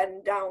 minutes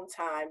Zen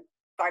downtime,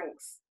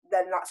 thanks,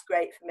 then that's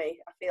great for me.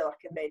 I feel like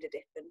I've made a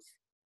difference.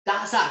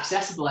 That's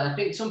accessible, and I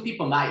think some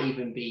people might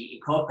even be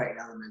incorporating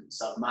elements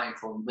of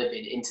mindful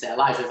living into their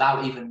lives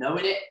without even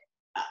knowing it.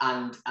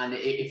 And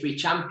if we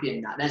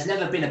champion that, there's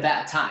never been a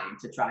better time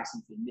to try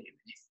something new.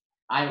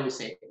 I always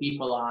say if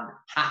people aren't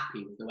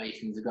happy with the way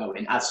things are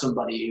going, as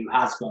somebody who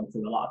has gone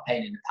through a lot of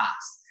pain in the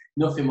past,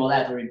 nothing will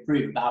ever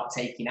improve without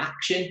taking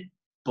action.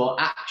 But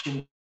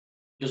action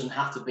doesn't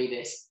have to be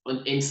this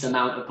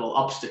insurmountable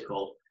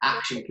obstacle.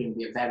 Action can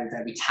be a very,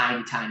 very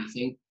tiny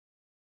thing.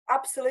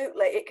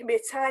 Absolutely, it can be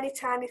a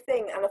tiny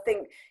thing. And I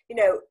think, you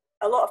know,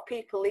 a lot of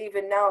people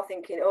even now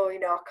thinking, oh, you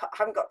know, I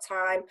haven't got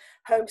time,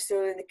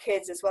 homeschooling the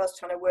kids as well as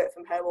trying to work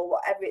from home or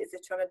whatever it is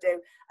they're trying to do.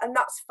 And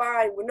that's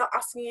fine. We're not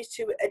asking you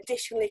to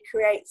additionally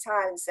create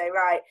time and say,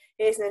 right,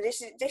 here's an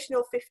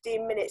additional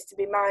 15 minutes to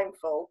be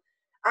mindful.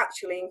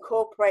 Actually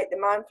incorporate the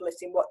mindfulness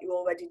in what you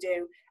already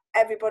do.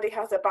 Everybody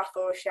has a bath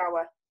or a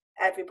shower.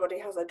 Everybody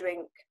has a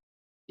drink.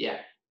 Yeah.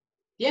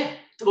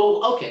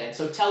 Well, okay then.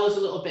 So tell us a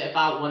little bit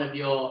about one of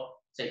your,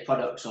 say,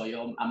 products or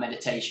your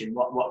meditation.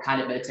 What kind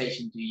of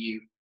meditation do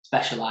you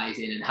specialize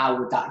in, and how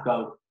would that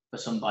go for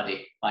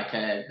somebody? Like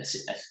a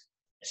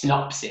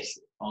synopsis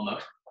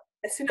almost.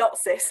 A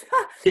synopsis.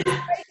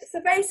 Yeah. So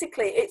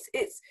basically,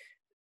 it's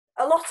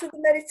a lot of the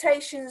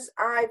meditations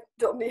I've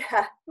done.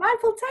 Yeah,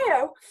 mindful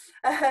Teo.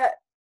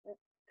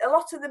 A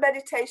lot of the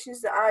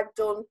meditations that I've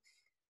done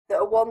that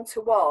are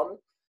one-to-one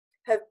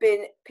have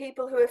been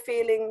people who are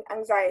feeling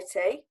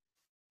anxiety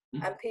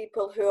and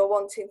people who are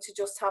wanting to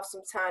just have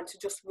some time to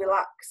just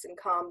relax and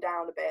calm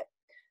down a bit.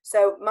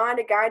 So mine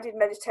are guided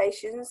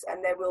meditations,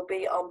 and they will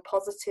be on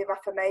positive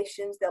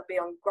affirmations, they'll be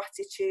on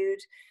gratitude,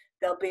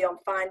 they'll be on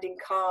finding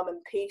calm and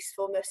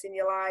peacefulness in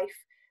your life.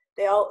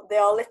 They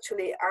are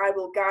literally, I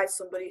will guide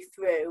somebody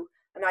through,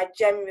 and I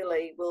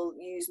generally will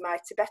use my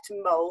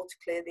Tibetan mole to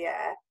clear the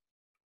air.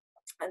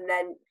 And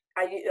then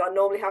I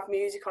normally have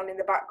music on in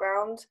the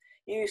background,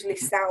 usually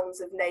sounds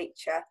of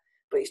nature,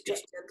 but it's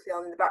just gently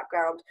on in the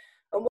background.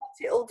 And what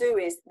it'll do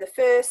is, the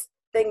first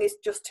thing is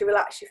just to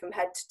relax you from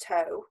head to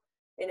toe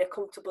in a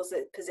comfortable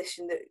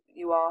position that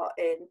you are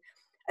in.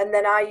 And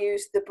then I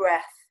use the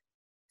breath.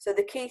 So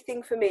the key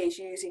thing for me is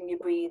using your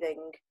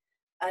breathing,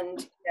 and,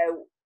 you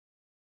know,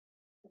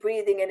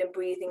 breathing in and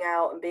breathing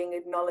out and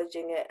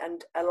acknowledging it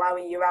and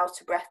allowing your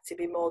outer breath to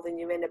be more than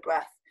your inner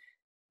breath.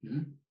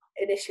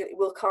 Initially it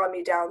will calm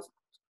you down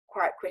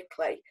quite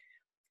quickly.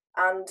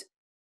 And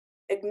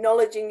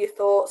acknowledging your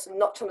thoughts and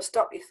not trying to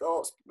stop your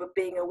thoughts, but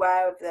being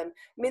aware of them.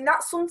 I mean,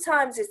 that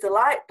sometimes is the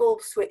light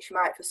bulb switch,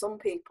 Mike, for some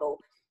people,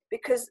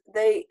 because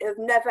they have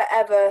never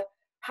ever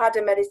had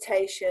a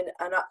meditation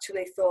and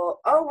actually thought,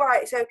 oh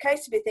right, it's okay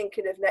to be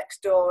thinking of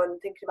next door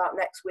and thinking about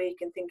next week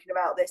and thinking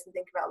about this and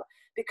thinking about that,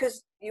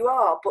 because you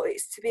are, but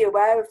it's to be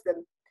aware of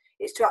them.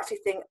 It's to actually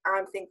think,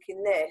 I'm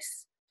thinking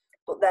this,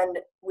 But then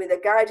with a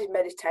guided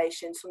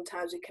meditation,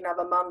 sometimes we can have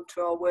a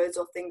mantra or words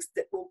or things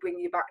that will bring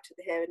you back to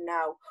the here and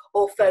now,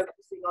 or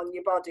focusing on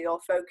your body, or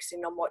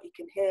focusing on what you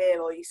can hear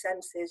or your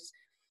senses.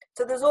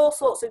 So there's all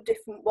sorts of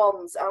different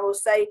ones. I will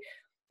say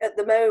at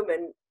the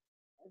moment,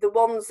 the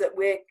ones that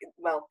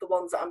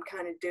I'm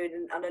kind of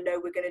doing, and I know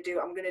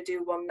I'm going to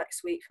do one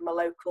next week for my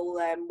local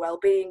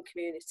wellbeing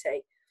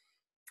community,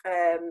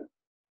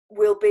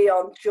 will be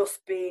on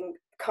just being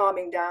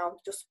calming down,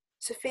 just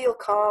to feel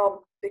calm,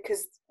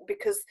 because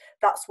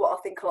that's what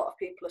I think a lot of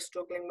people are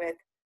struggling with.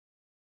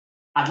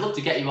 I'd love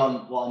to get you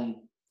on one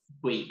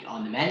week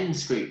on the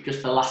men's group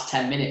just for the last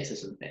 10 minutes or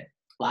something.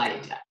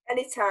 Like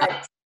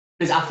anytime.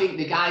 Because I think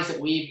the guys that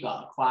we've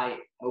got are quite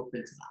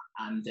open to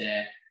that. And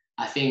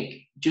I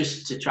think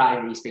just to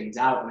try these things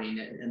out, I mean,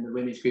 and the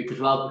women's group as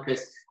well,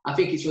 because I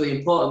think it's really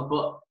important.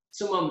 But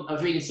I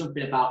was reading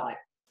something about like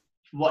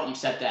what you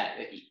said there.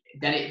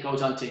 Then it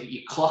goes on to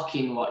you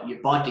clocking what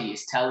your body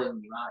is telling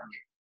you, aren't you?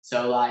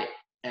 So like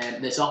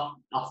there's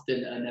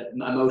often an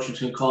emotions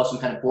can cause some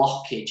kind of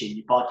blockage in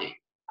your body.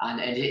 And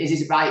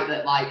is it right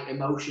that like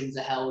emotions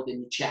are held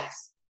in your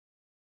chest?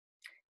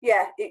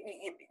 Yeah,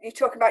 you're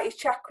talking about your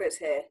chakras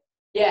here.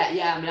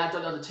 Yeah. I mean, I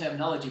don't know the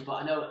terminology, but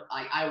I know,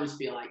 like, I always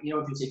feel like, if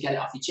you say get it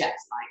off your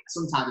chest, like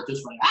sometimes I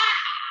just want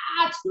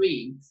to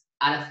scream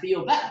and I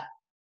feel better.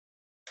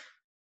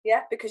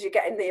 Yeah, because you're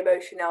getting the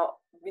emotion out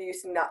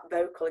using that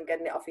vocal and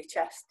getting it off your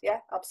chest. Yeah,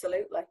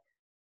 absolutely.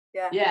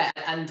 Yeah. Yeah,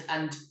 and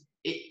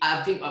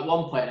I think at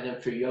one point, I don't know,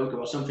 through yoga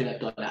or something I've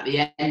done, at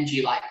the end,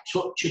 you like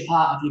touch a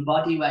part of your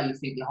body where you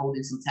think you're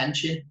holding some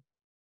tension.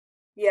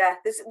 Yeah,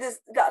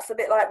 that's a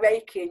bit like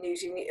Reiki and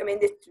using. I mean,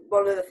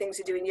 one of the things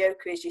you do in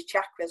yoga is your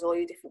chakras, all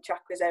your different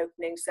chakras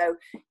opening. So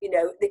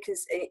they can.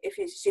 If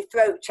it's your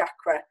throat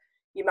chakra,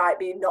 you might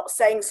be not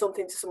saying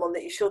something to someone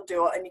that you should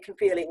do, and you can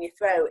feel it in your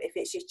throat. If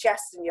it's your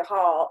chest and your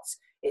heart,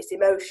 it's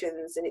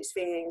emotions and it's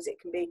feelings. It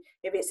can be,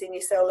 if it's in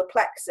your solar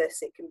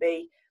plexus, it can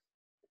be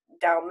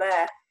down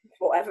there,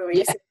 for whatever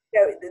reason.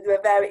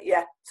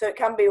 Yeah. So it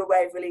can be a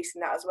way of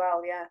releasing that as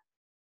well. Yeah.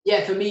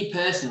 Yeah, for me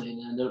personally,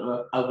 and I don't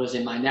know others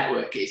in my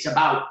network, it's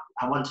about,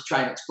 I want to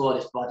try and explore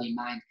this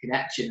body-mind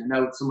connection. I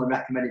know someone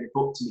recommended a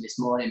book to me this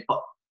morning, but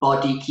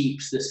Body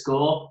Keeps the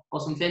Score or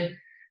something.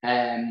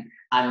 And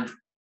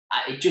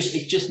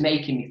it's just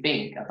making me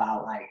think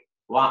about like,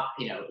 what,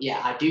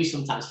 I do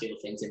sometimes feel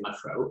things in my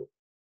throat.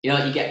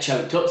 You get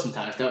choked up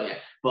sometimes, don't you?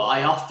 But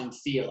I often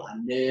feel a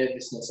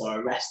nervousness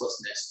or a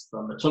restlessness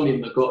from my tummy,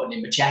 my gut, and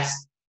in my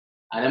chest.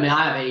 And I mean,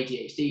 I have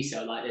ADHD,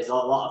 so like, there's a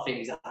lot of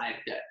things that I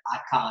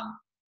can't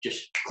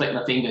just click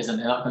my fingers and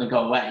they're not going to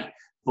go away.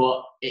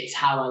 But it's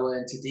how I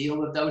learn to deal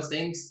with those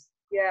things.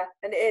 Yeah,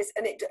 and it is,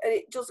 and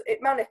it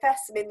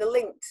manifests. I mean,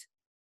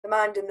 the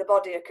mind and the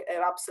body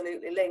are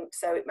absolutely linked,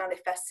 so it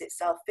manifests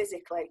itself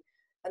physically,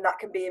 and that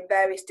can be in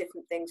various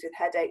different things, with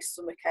headaches,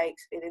 stomach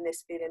aches, feeling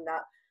this, feeling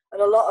that,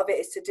 and a lot of it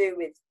is to do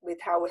with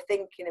how we're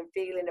thinking and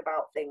feeling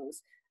about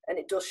things, and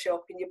it does show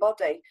up in your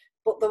body.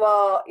 But there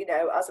are,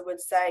 as I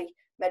would say,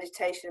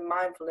 meditation and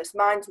mindfulness.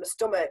 Mine's my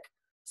stomach,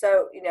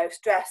 so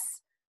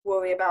stress,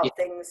 worry about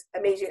things,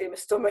 immediately my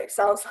stomach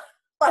sounds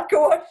like a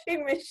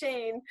washing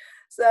machine.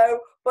 So,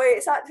 but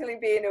it's actually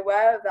being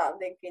aware of that and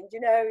thinking,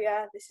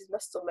 this is my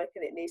stomach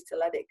and it needs to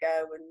let it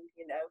go, and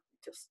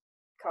just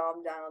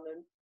calm down.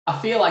 And I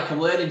feel like I'm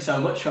learning so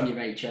much from you,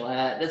 Rachel.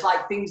 There's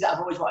like things that I've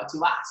always wanted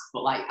to ask,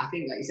 but like I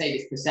think, like you say,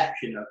 this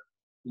perception of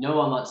no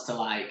one wants to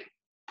like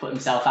put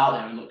himself out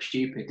there and look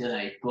stupid, do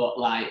they? But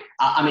like,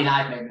 I mean,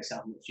 I've made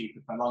myself look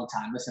stupid for a long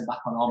time. Listen back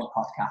on all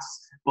my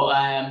podcasts,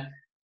 but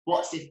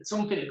what's this?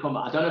 Something that come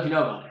up, I don't know if you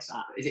know about this.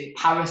 Is it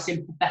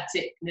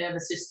parasympathetic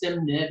nervous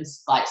system?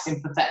 Nervous, like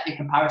sympathetic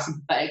and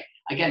parasympathetic?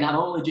 Again, I'm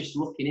only just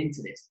looking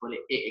into this, but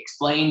it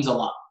explains a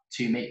lot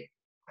to me.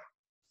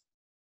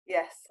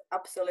 Yes,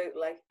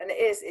 absolutely. And it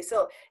is.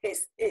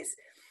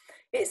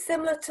 It's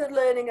similar to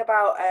learning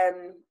about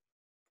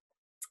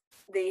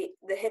the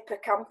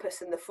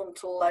hippocampus and the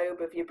frontal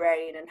lobe of your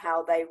brain and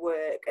how they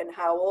work, and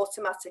how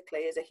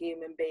automatically as a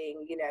human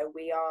being,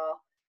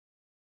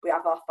 we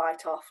have our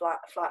fight or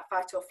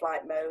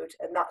flight mode,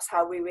 and that's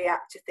how we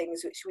react to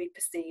things which we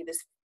perceive as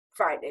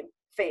frightening,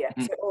 fear.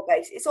 So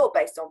it's all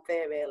based on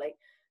fear, really.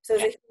 So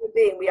as a human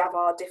being, we have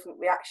our different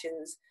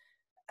reactions,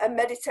 and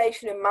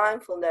meditation and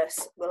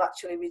mindfulness will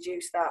actually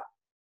reduce that.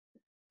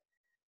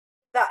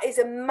 That is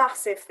a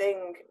massive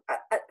thing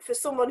for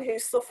someone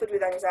who's suffered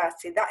with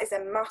anxiety. That is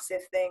a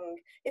massive thing.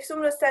 If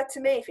someone had said to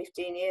me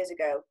 15 years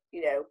ago,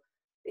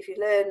 if you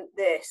learn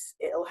this,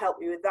 it'll help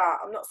you with that.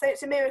 I'm not saying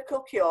it's a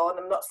miracle cure, and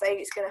I'm not saying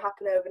it's going to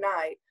happen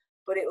overnight,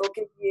 but it will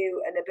give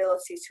you an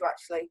ability to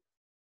actually.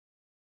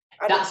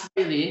 That's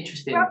really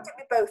interesting. You have it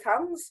with both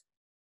hands.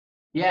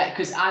 Yeah,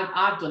 because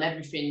I've done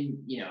everything.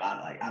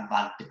 I've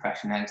had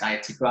depression and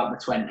anxiety throughout my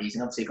 20s,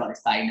 and obviously got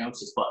this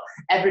diagnosis. But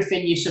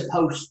everything you're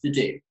supposed to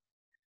do,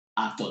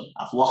 I've done.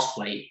 I've lost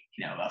weight.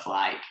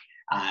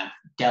 I've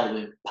dealt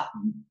with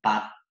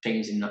bad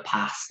things in the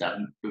past,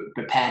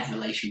 repaired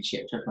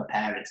relationships with my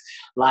parents,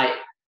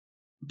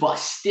 but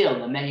still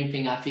the main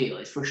thing I feel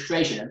is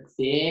frustration and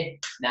fear.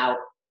 Now,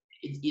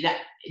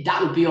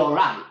 that would be all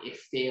right if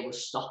fear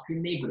was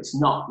stopping me, but it's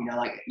not.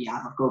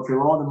 I've gone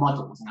through all the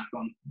models and I've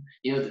gone,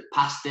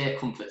 past the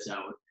comfort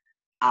zone.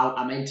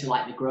 I'm into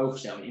like the growth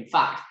zone. In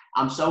fact,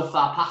 I'm so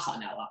far past that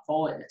now. I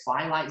call it the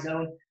twilight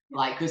zone.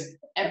 Like, because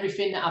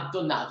everything that I've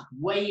done now is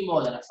way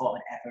more than I thought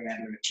I'd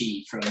ever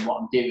achieve from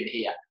what I'm doing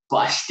here. But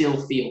I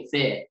still feel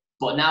fear.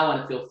 But now when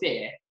I feel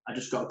fear, I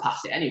just go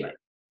past it anyway,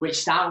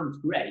 which sounds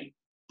great.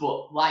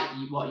 But like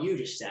what you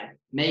just said,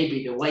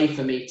 maybe the way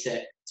for me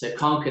to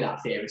conquer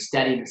that fear and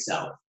steady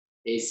myself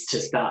is to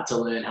start to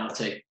learn how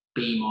to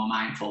be more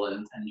mindful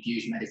and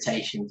use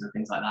meditations and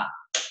things like that.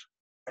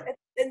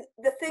 And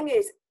the thing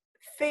is,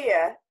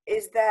 fear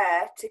is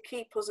there to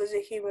keep us as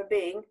a human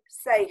being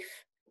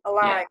safe,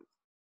 alive.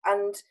 Yeah.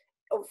 And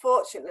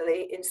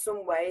unfortunately, in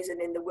some ways,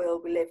 and in the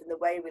world we live and the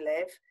way we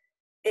live,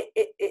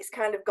 it's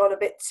kind of gone a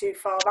bit too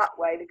far that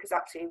way, because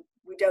actually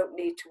we don't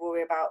need to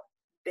worry about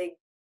big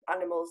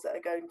animals that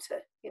are going to,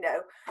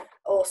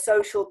 or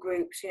social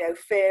groups,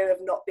 fear of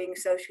not being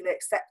socially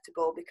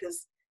acceptable,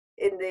 because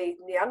in the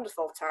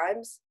Neanderthal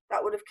times,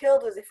 that would have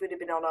killed us if we'd have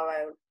been on our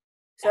own.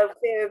 So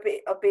fear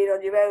of being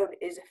on your own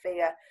is a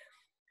fear.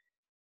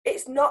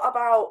 It's not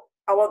about,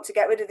 I want to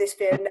get rid of this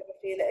fear and never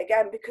feel it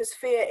again, because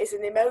fear is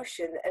an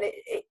emotion, and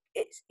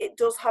it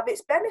does have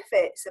its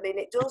benefits. I mean,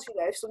 it does,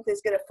 if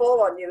something's going to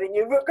fall on you and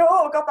you go,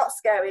 oh God, that's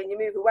scary, and you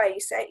move away, you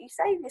save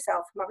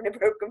yourself from having a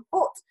broken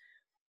foot.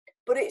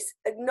 But it's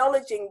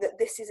acknowledging that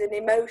this is an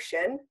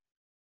emotion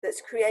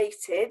that's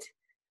created,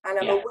 and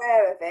I'm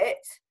aware of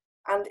it,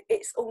 and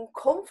it's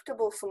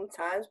uncomfortable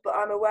sometimes, but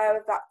I'm aware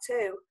of that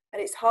too.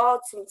 And it's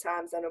hard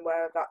sometimes, and I'm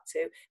aware of that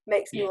too.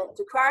 Makes me want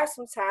to cry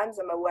sometimes,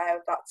 I'm aware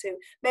of that too.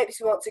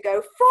 Makes me want to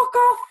go, fuck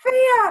off,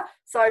 fear!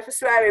 Sorry for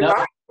swearing, no,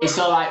 right? It's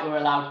all right, we're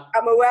allowed.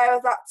 I'm aware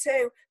of that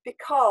too,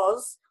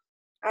 because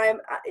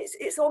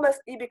it's almost,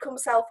 you become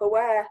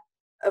self-aware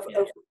of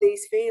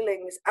these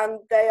feelings, and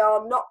they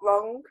are not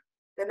wrong.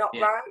 They're not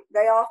right.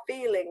 They are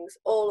feelings,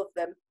 all of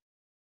them.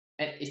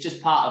 It's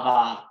just part of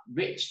our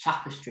rich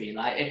tapestry,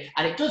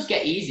 and it does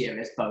get easier,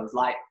 I suppose.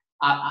 Like,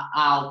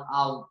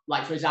 I'll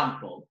like, for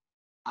example,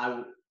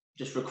 I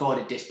just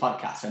recorded this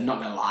podcast. I'm not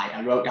going to lie,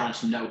 I wrote down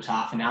some notes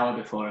half an hour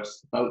before I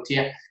spoke to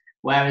you.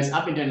 Whereas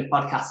I've been doing the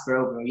podcast for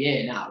over a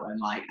year now, and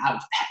like, I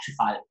was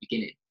petrified at the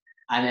beginning.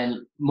 And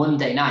then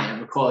Monday night, I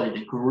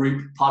recorded a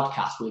group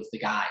podcast with the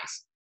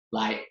guys.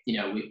 Like,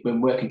 we've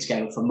been working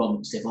together for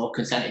months. They've all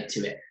consented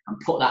to it, and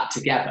put that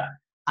together.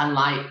 And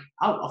like,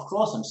 of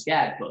course I'm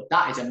scared, but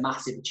that is a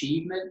massive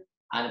achievement,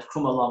 and I've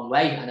come a long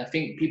way. And I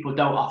think people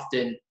don't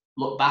often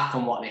look back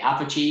on what they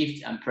have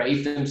achieved and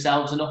praise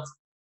themselves enough.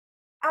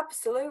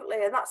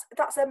 Absolutely, and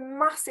that's a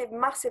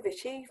massive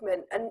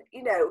achievement. And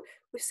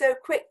we're so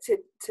quick to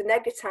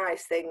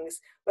negatize things,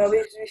 where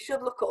we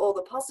should look at all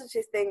the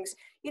positive things.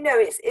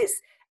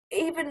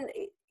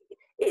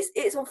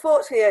 It's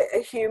unfortunately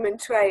a human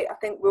trait. I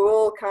think we're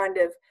all kind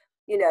of,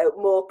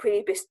 more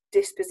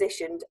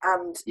predispositioned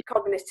and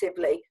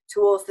cognitively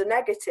towards the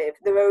negative.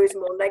 They're always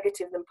more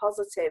negative than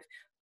positive.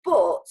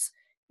 But,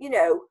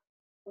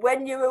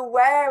 when you're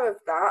aware of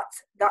that,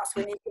 that's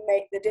when you can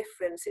make the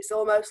difference. It's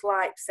almost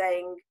like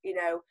saying,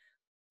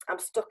 I'm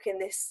stuck in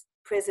this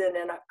prison,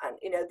 and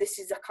this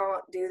is, I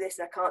can't do this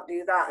and I can't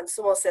do that. And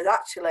someone says,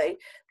 actually,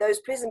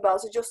 those prison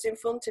bars are just in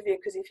front of you,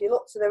 because if you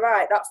look to the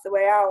right, that's the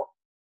way out.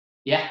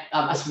 Yeah,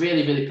 that's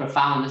really, really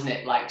profound, isn't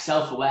it? Like,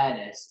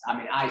 self-awareness. I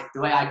mean,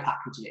 the way I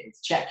package it is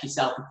check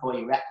yourself before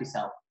you wreck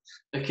yourself.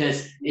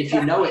 Because if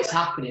you know it's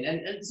happening, and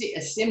it's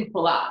as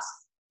simple as,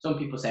 some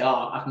people say,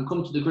 oh, I can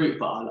come to the group,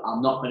 but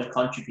I'm not going to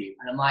contribute.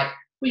 And I'm like,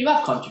 well, you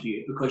have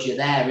contributed because you're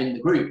there in the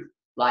group.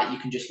 Like, you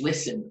can just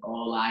listen,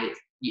 or like,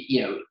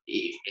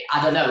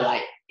 I don't know,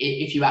 like,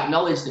 if you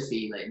acknowledge the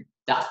feeling,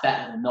 that's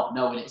better than not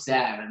knowing it's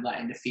there and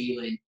letting the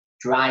feeling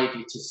drive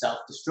you to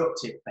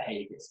self-destructive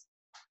behaviours.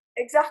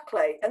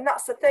 Exactly, and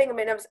that's the thing. I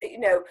mean,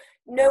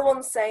 no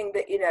one's saying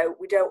that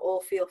we don't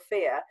all feel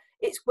fear.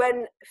 It's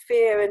when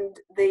fear and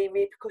the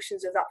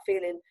repercussions of that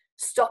feeling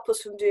stop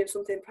us from doing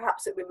something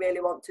perhaps that we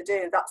really want to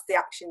do. That's the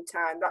action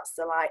time. That's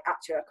the, like,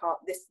 actually, I can't.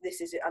 This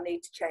is it. I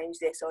need to change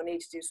this, or I need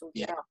to do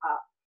something about that.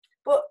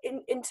 But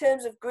in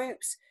terms of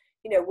groups,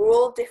 we're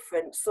all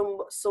different. Some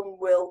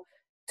will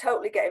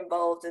totally get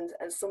involved, and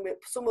some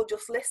will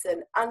just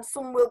listen, and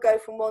some will go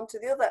from one to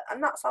the other,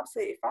 and that's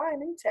absolutely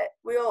fine, isn't it?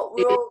 We're all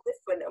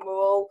different, and we're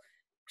all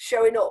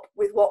showing up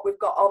with what we've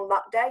got on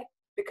that day,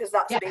 because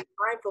that's being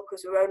mindful,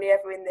 because we're only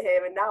ever in the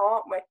here and now,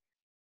 aren't we?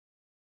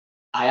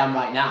 I am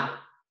right now,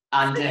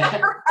 and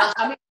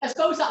I mean, I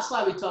suppose that's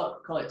why we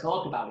talk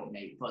about it,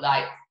 mate. But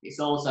like, it's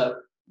also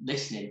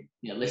listening,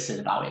 listen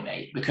about it,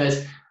 mate,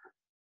 because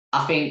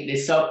I think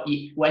there's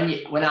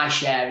when I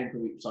share in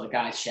groups, or the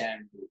guys share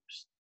in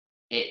groups,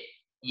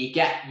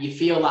 you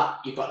feel that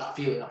you've got that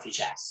feeling off your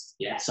chest,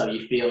 so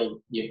you feel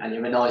and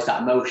you acknowledge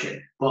that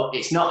emotion. But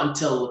it's not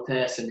until the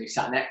person who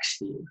sat next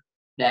to you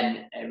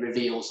then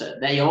reveals that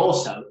they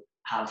also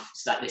have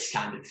this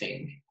kind of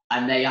thing,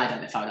 and they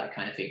identify that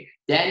kind of thing.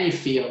 Then you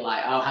feel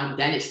like,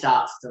 then it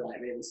starts to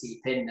like really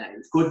seep in that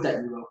it's good that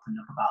you opened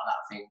up about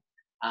that thing.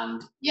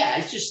 And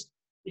it's just,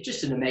 it's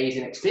just an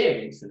amazing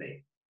experience for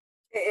me.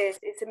 It is.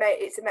 It's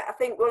amazing. I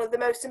think one of the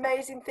most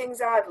amazing things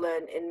I've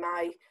learned in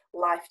my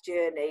life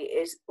journey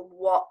is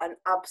what an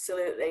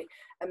absolutely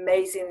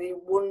amazingly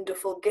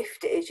wonderful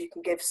gift it is you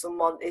can give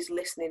someone is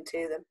listening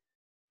to them.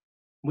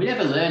 We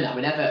never learn that.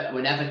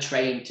 We're never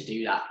trained to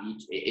do that.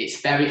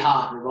 It's very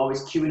hard. We're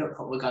always queuing up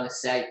what we're going to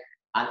say.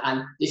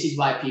 And this is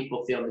why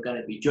people feel they're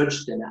going to be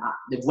judged. And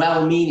the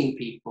well-meaning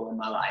people in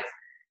my life,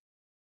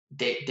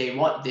 they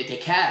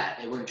care.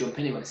 They want to jump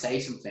in. They want to say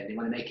something. They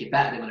want to make it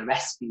better. They want to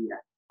rescue you.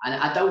 And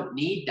I don't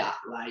need that,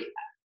 like,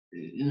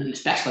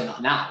 especially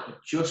not now. I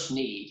just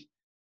need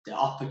the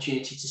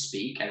opportunity to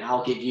speak, and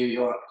I'll give you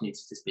your opportunity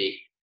to speak,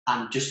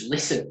 and just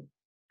listen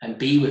and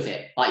be with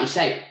it. Like you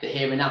say, the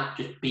here and now,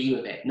 just be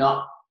with it,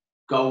 not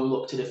go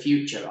look to the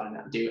future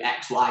and do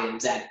X, Y, and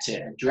Z to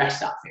address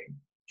that thing.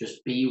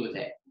 Just be with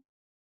it.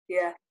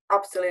 Yeah,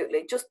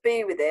 absolutely. Just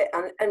be with it.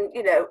 And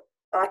you know,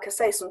 like I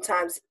say,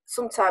 sometimes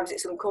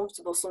it's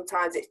uncomfortable,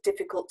 sometimes it's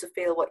difficult to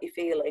feel what you're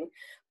feeling,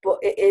 but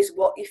it is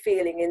what you're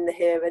feeling in the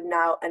here and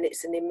now, and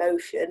it's an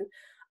emotion,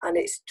 and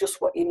it's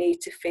just what you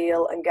need to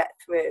feel and get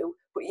through.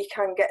 But you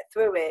can get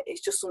through it.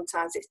 It's just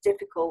sometimes it's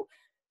difficult.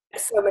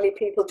 So many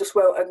people just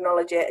won't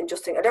acknowledge it and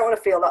just think, I don't want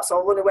to feel that, so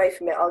I'll run away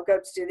from it. I'll go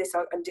to do this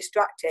and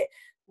distract it.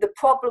 The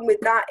problem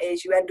with that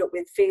is you end up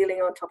with feeling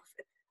on top of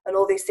it, and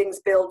all these things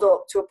build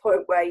up to a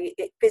point where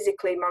it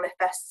physically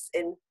manifests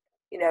in,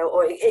 you know,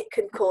 or it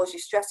can cause you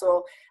stress,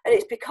 and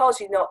it's because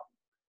you're not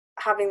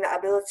having that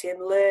ability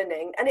and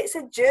learning. And it's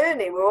a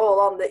journey we're all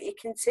on, that you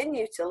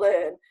continue to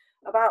learn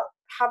about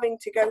having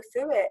to go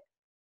through it.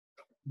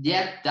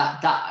 Yeah,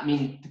 that I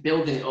mean,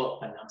 building it up,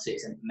 and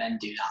obviously men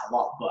do that a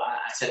lot, but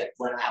I said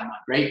when I had my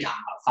breakdown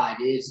about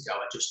 5 years ago,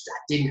 I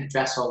didn't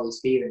address all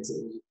these feelings.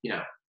 It was, you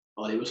know,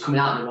 well, it was coming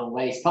out in the wrong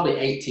way. It's probably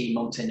 18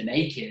 months in the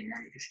making, and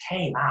then it just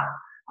came out.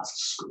 I was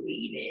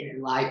screaming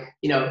and, like,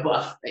 you know,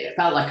 but it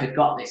felt like I'd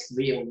got this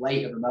real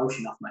weight of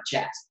emotion off my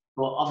chest.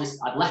 But obviously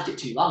I'd left it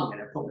too long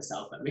and I put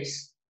myself at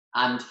risk.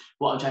 And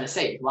what I'm trying to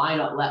say is, why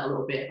not let a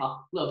little bit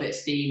of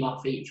steam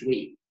off each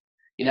week,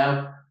 you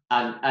know,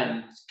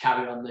 and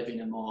carry on living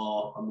a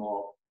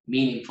more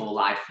meaningful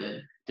life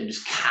than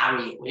just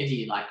carry it with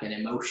you like an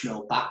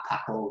emotional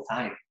backpack all the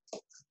time.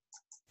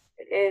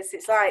 It is.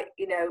 It's like,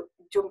 you know,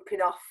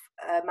 jumping off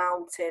a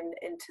mountain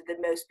into the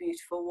most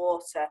beautiful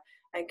water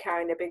and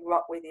carrying a big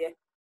rock with you.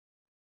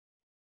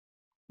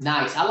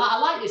 Nice. I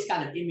like this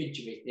kind of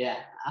imagery. Yeah,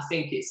 I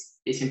think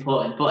it's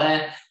important.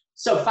 But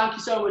so thank you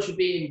so much for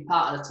being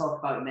part of the Talk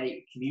About It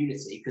Mate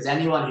community, because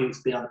anyone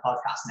who's been on the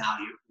podcast now,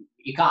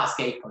 you can't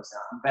escape us.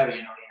 I'm very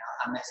annoying.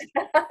 I message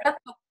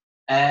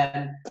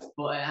you.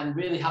 But I'm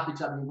really happy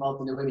to have you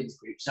involved in the women's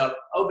group. So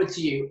over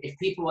to you. If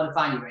people want to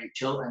find you,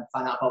 Rachel, and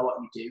find out about what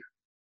you do,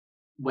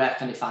 where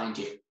can they find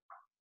you?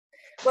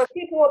 Well, if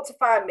people want to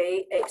find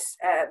me, it's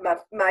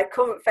my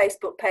current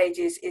Facebook page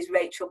is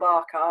Rachel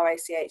Barker,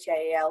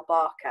 Rachel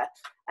Barker.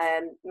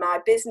 My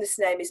business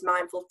name is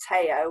Mindful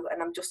Teo,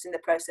 and I'm just in the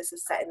process of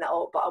setting that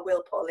up, but I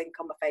will put a link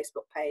on my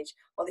Facebook page,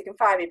 or they can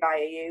find me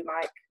via you,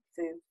 Mike,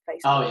 through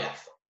Facebook. Oh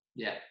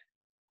yeah.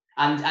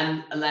 And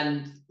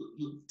then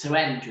to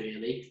end,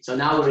 really. So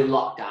now we're in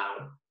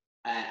lockdown,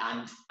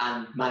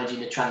 and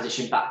managing the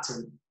transition back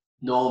to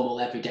normal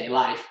everyday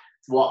life.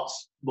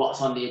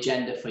 What's on the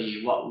agenda for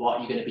you? What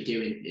are you going to be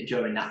doing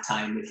during that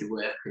time with your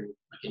work and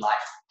with your life?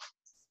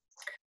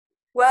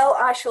 Well,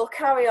 I shall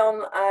carry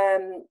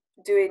on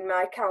doing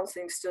my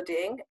counselling,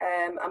 studying.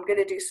 I'm going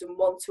to do some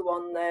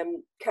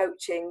one-to-one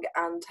coaching,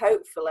 and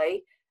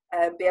hopefully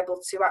be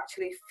able to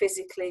actually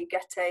physically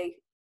get a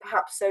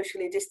perhaps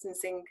socially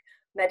distancing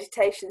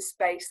meditation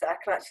space that I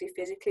can actually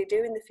physically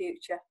do in the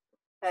future.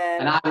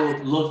 And I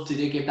would love to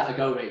give that a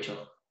go, Rachel.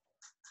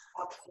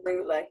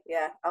 Absolutely,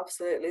 yeah,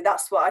 absolutely.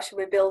 That's what I should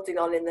be building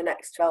on in the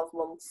next 12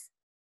 months.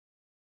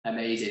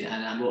 Amazing,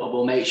 and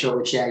we'll make sure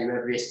we share you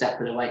every step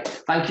of the way.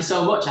 Thank you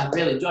so much. I've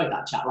really enjoyed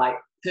that chat. Like,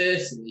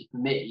 personally, for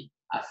me,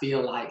 I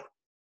feel like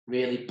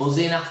really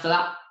buzzing after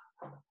that.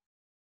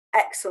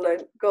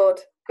 Excellent, good.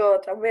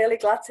 I'm really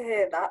glad to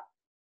hear that.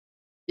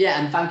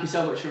 Yeah, and thank you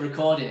so much for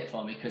recording it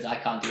for me, because I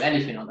can't do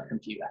anything on the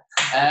computer.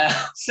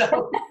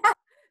 So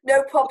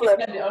no problem.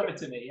 Send it over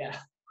to me, yeah.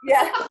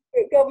 Yeah,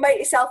 go make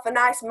yourself a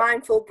nice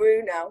mindful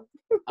brew now.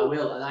 I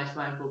will, a nice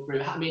mindful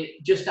brew. I mean,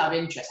 just out of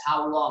interest,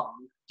 how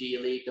long do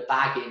you leave the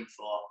bag in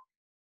for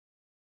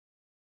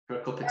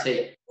a cup of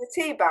tea? The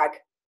tea bag?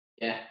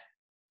 Yeah.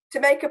 To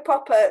make a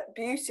proper,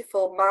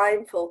 beautiful,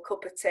 mindful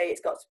cup of tea, it's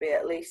got to be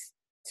at least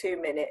 2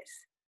 minutes.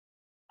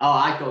 Oh,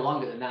 I go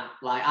longer than that.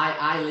 Like,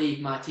 I leave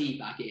my tea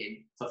bag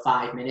in for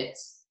 5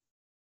 minutes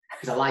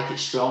because I like it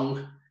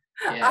strong.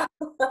 Yeah.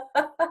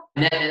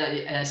 And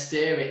then I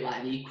stir it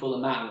like an equal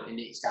amount in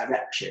each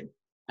direction.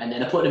 And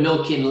then I put the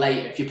milk in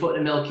later. If you put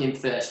the milk in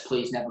first,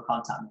 please never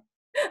contact me.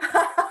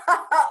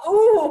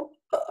 Ooh.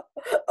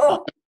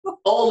 Oh.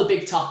 All the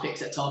big topics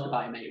that Talk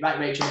About It, mate. Right,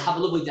 Rachel, have a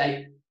lovely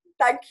day.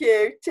 Thank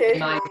you. Cheers.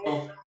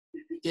 Michael.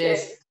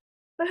 Cheers.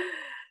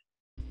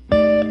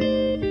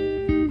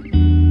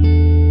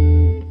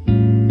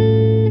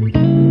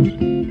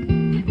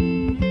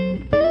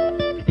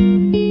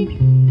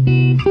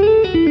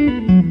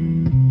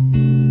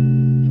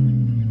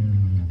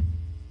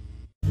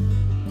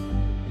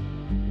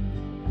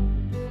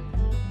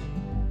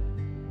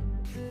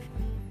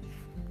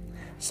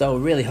 So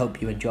really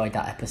hope you enjoyed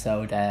that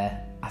episode.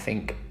 I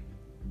think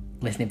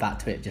listening back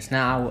to it just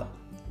now,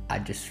 I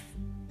just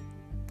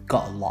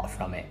got a lot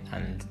from it,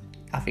 and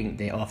I think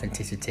the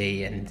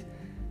authenticity and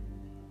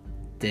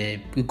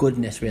the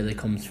goodness really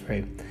comes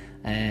through.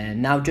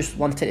 Now just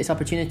want to take this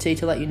opportunity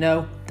to let you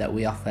know that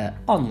we offer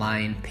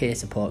online peer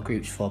support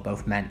groups for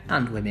both men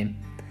and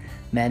women.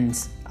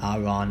 Men's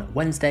are on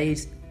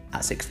Wednesdays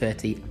at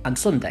 6:30 and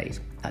Sundays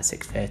at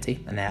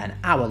 6:30, and they're an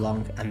hour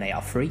long and they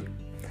are free.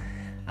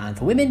 And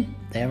for women,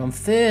 they're on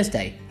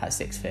Thursday at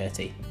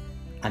 6:30,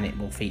 and it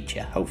will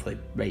feature, hopefully,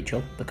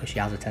 Rachel, because she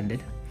has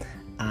attended,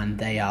 and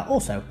they are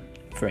also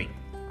free.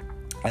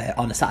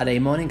 On a Saturday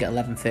morning at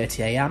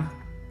 11:30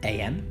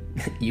 a.m,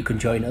 you can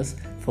join us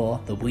for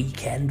the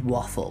Weekend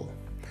Waffle,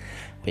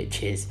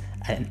 which is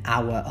an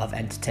hour of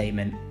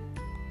entertainment.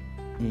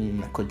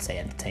 I could say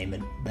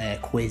entertainment,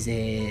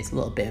 quizzes, a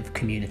little bit of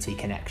community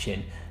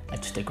connection,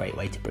 just a great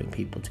way to bring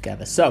people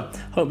together. So,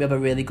 hope you have a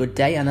really good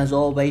day, and as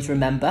always,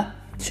 remember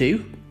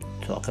to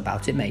talk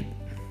about it, mate.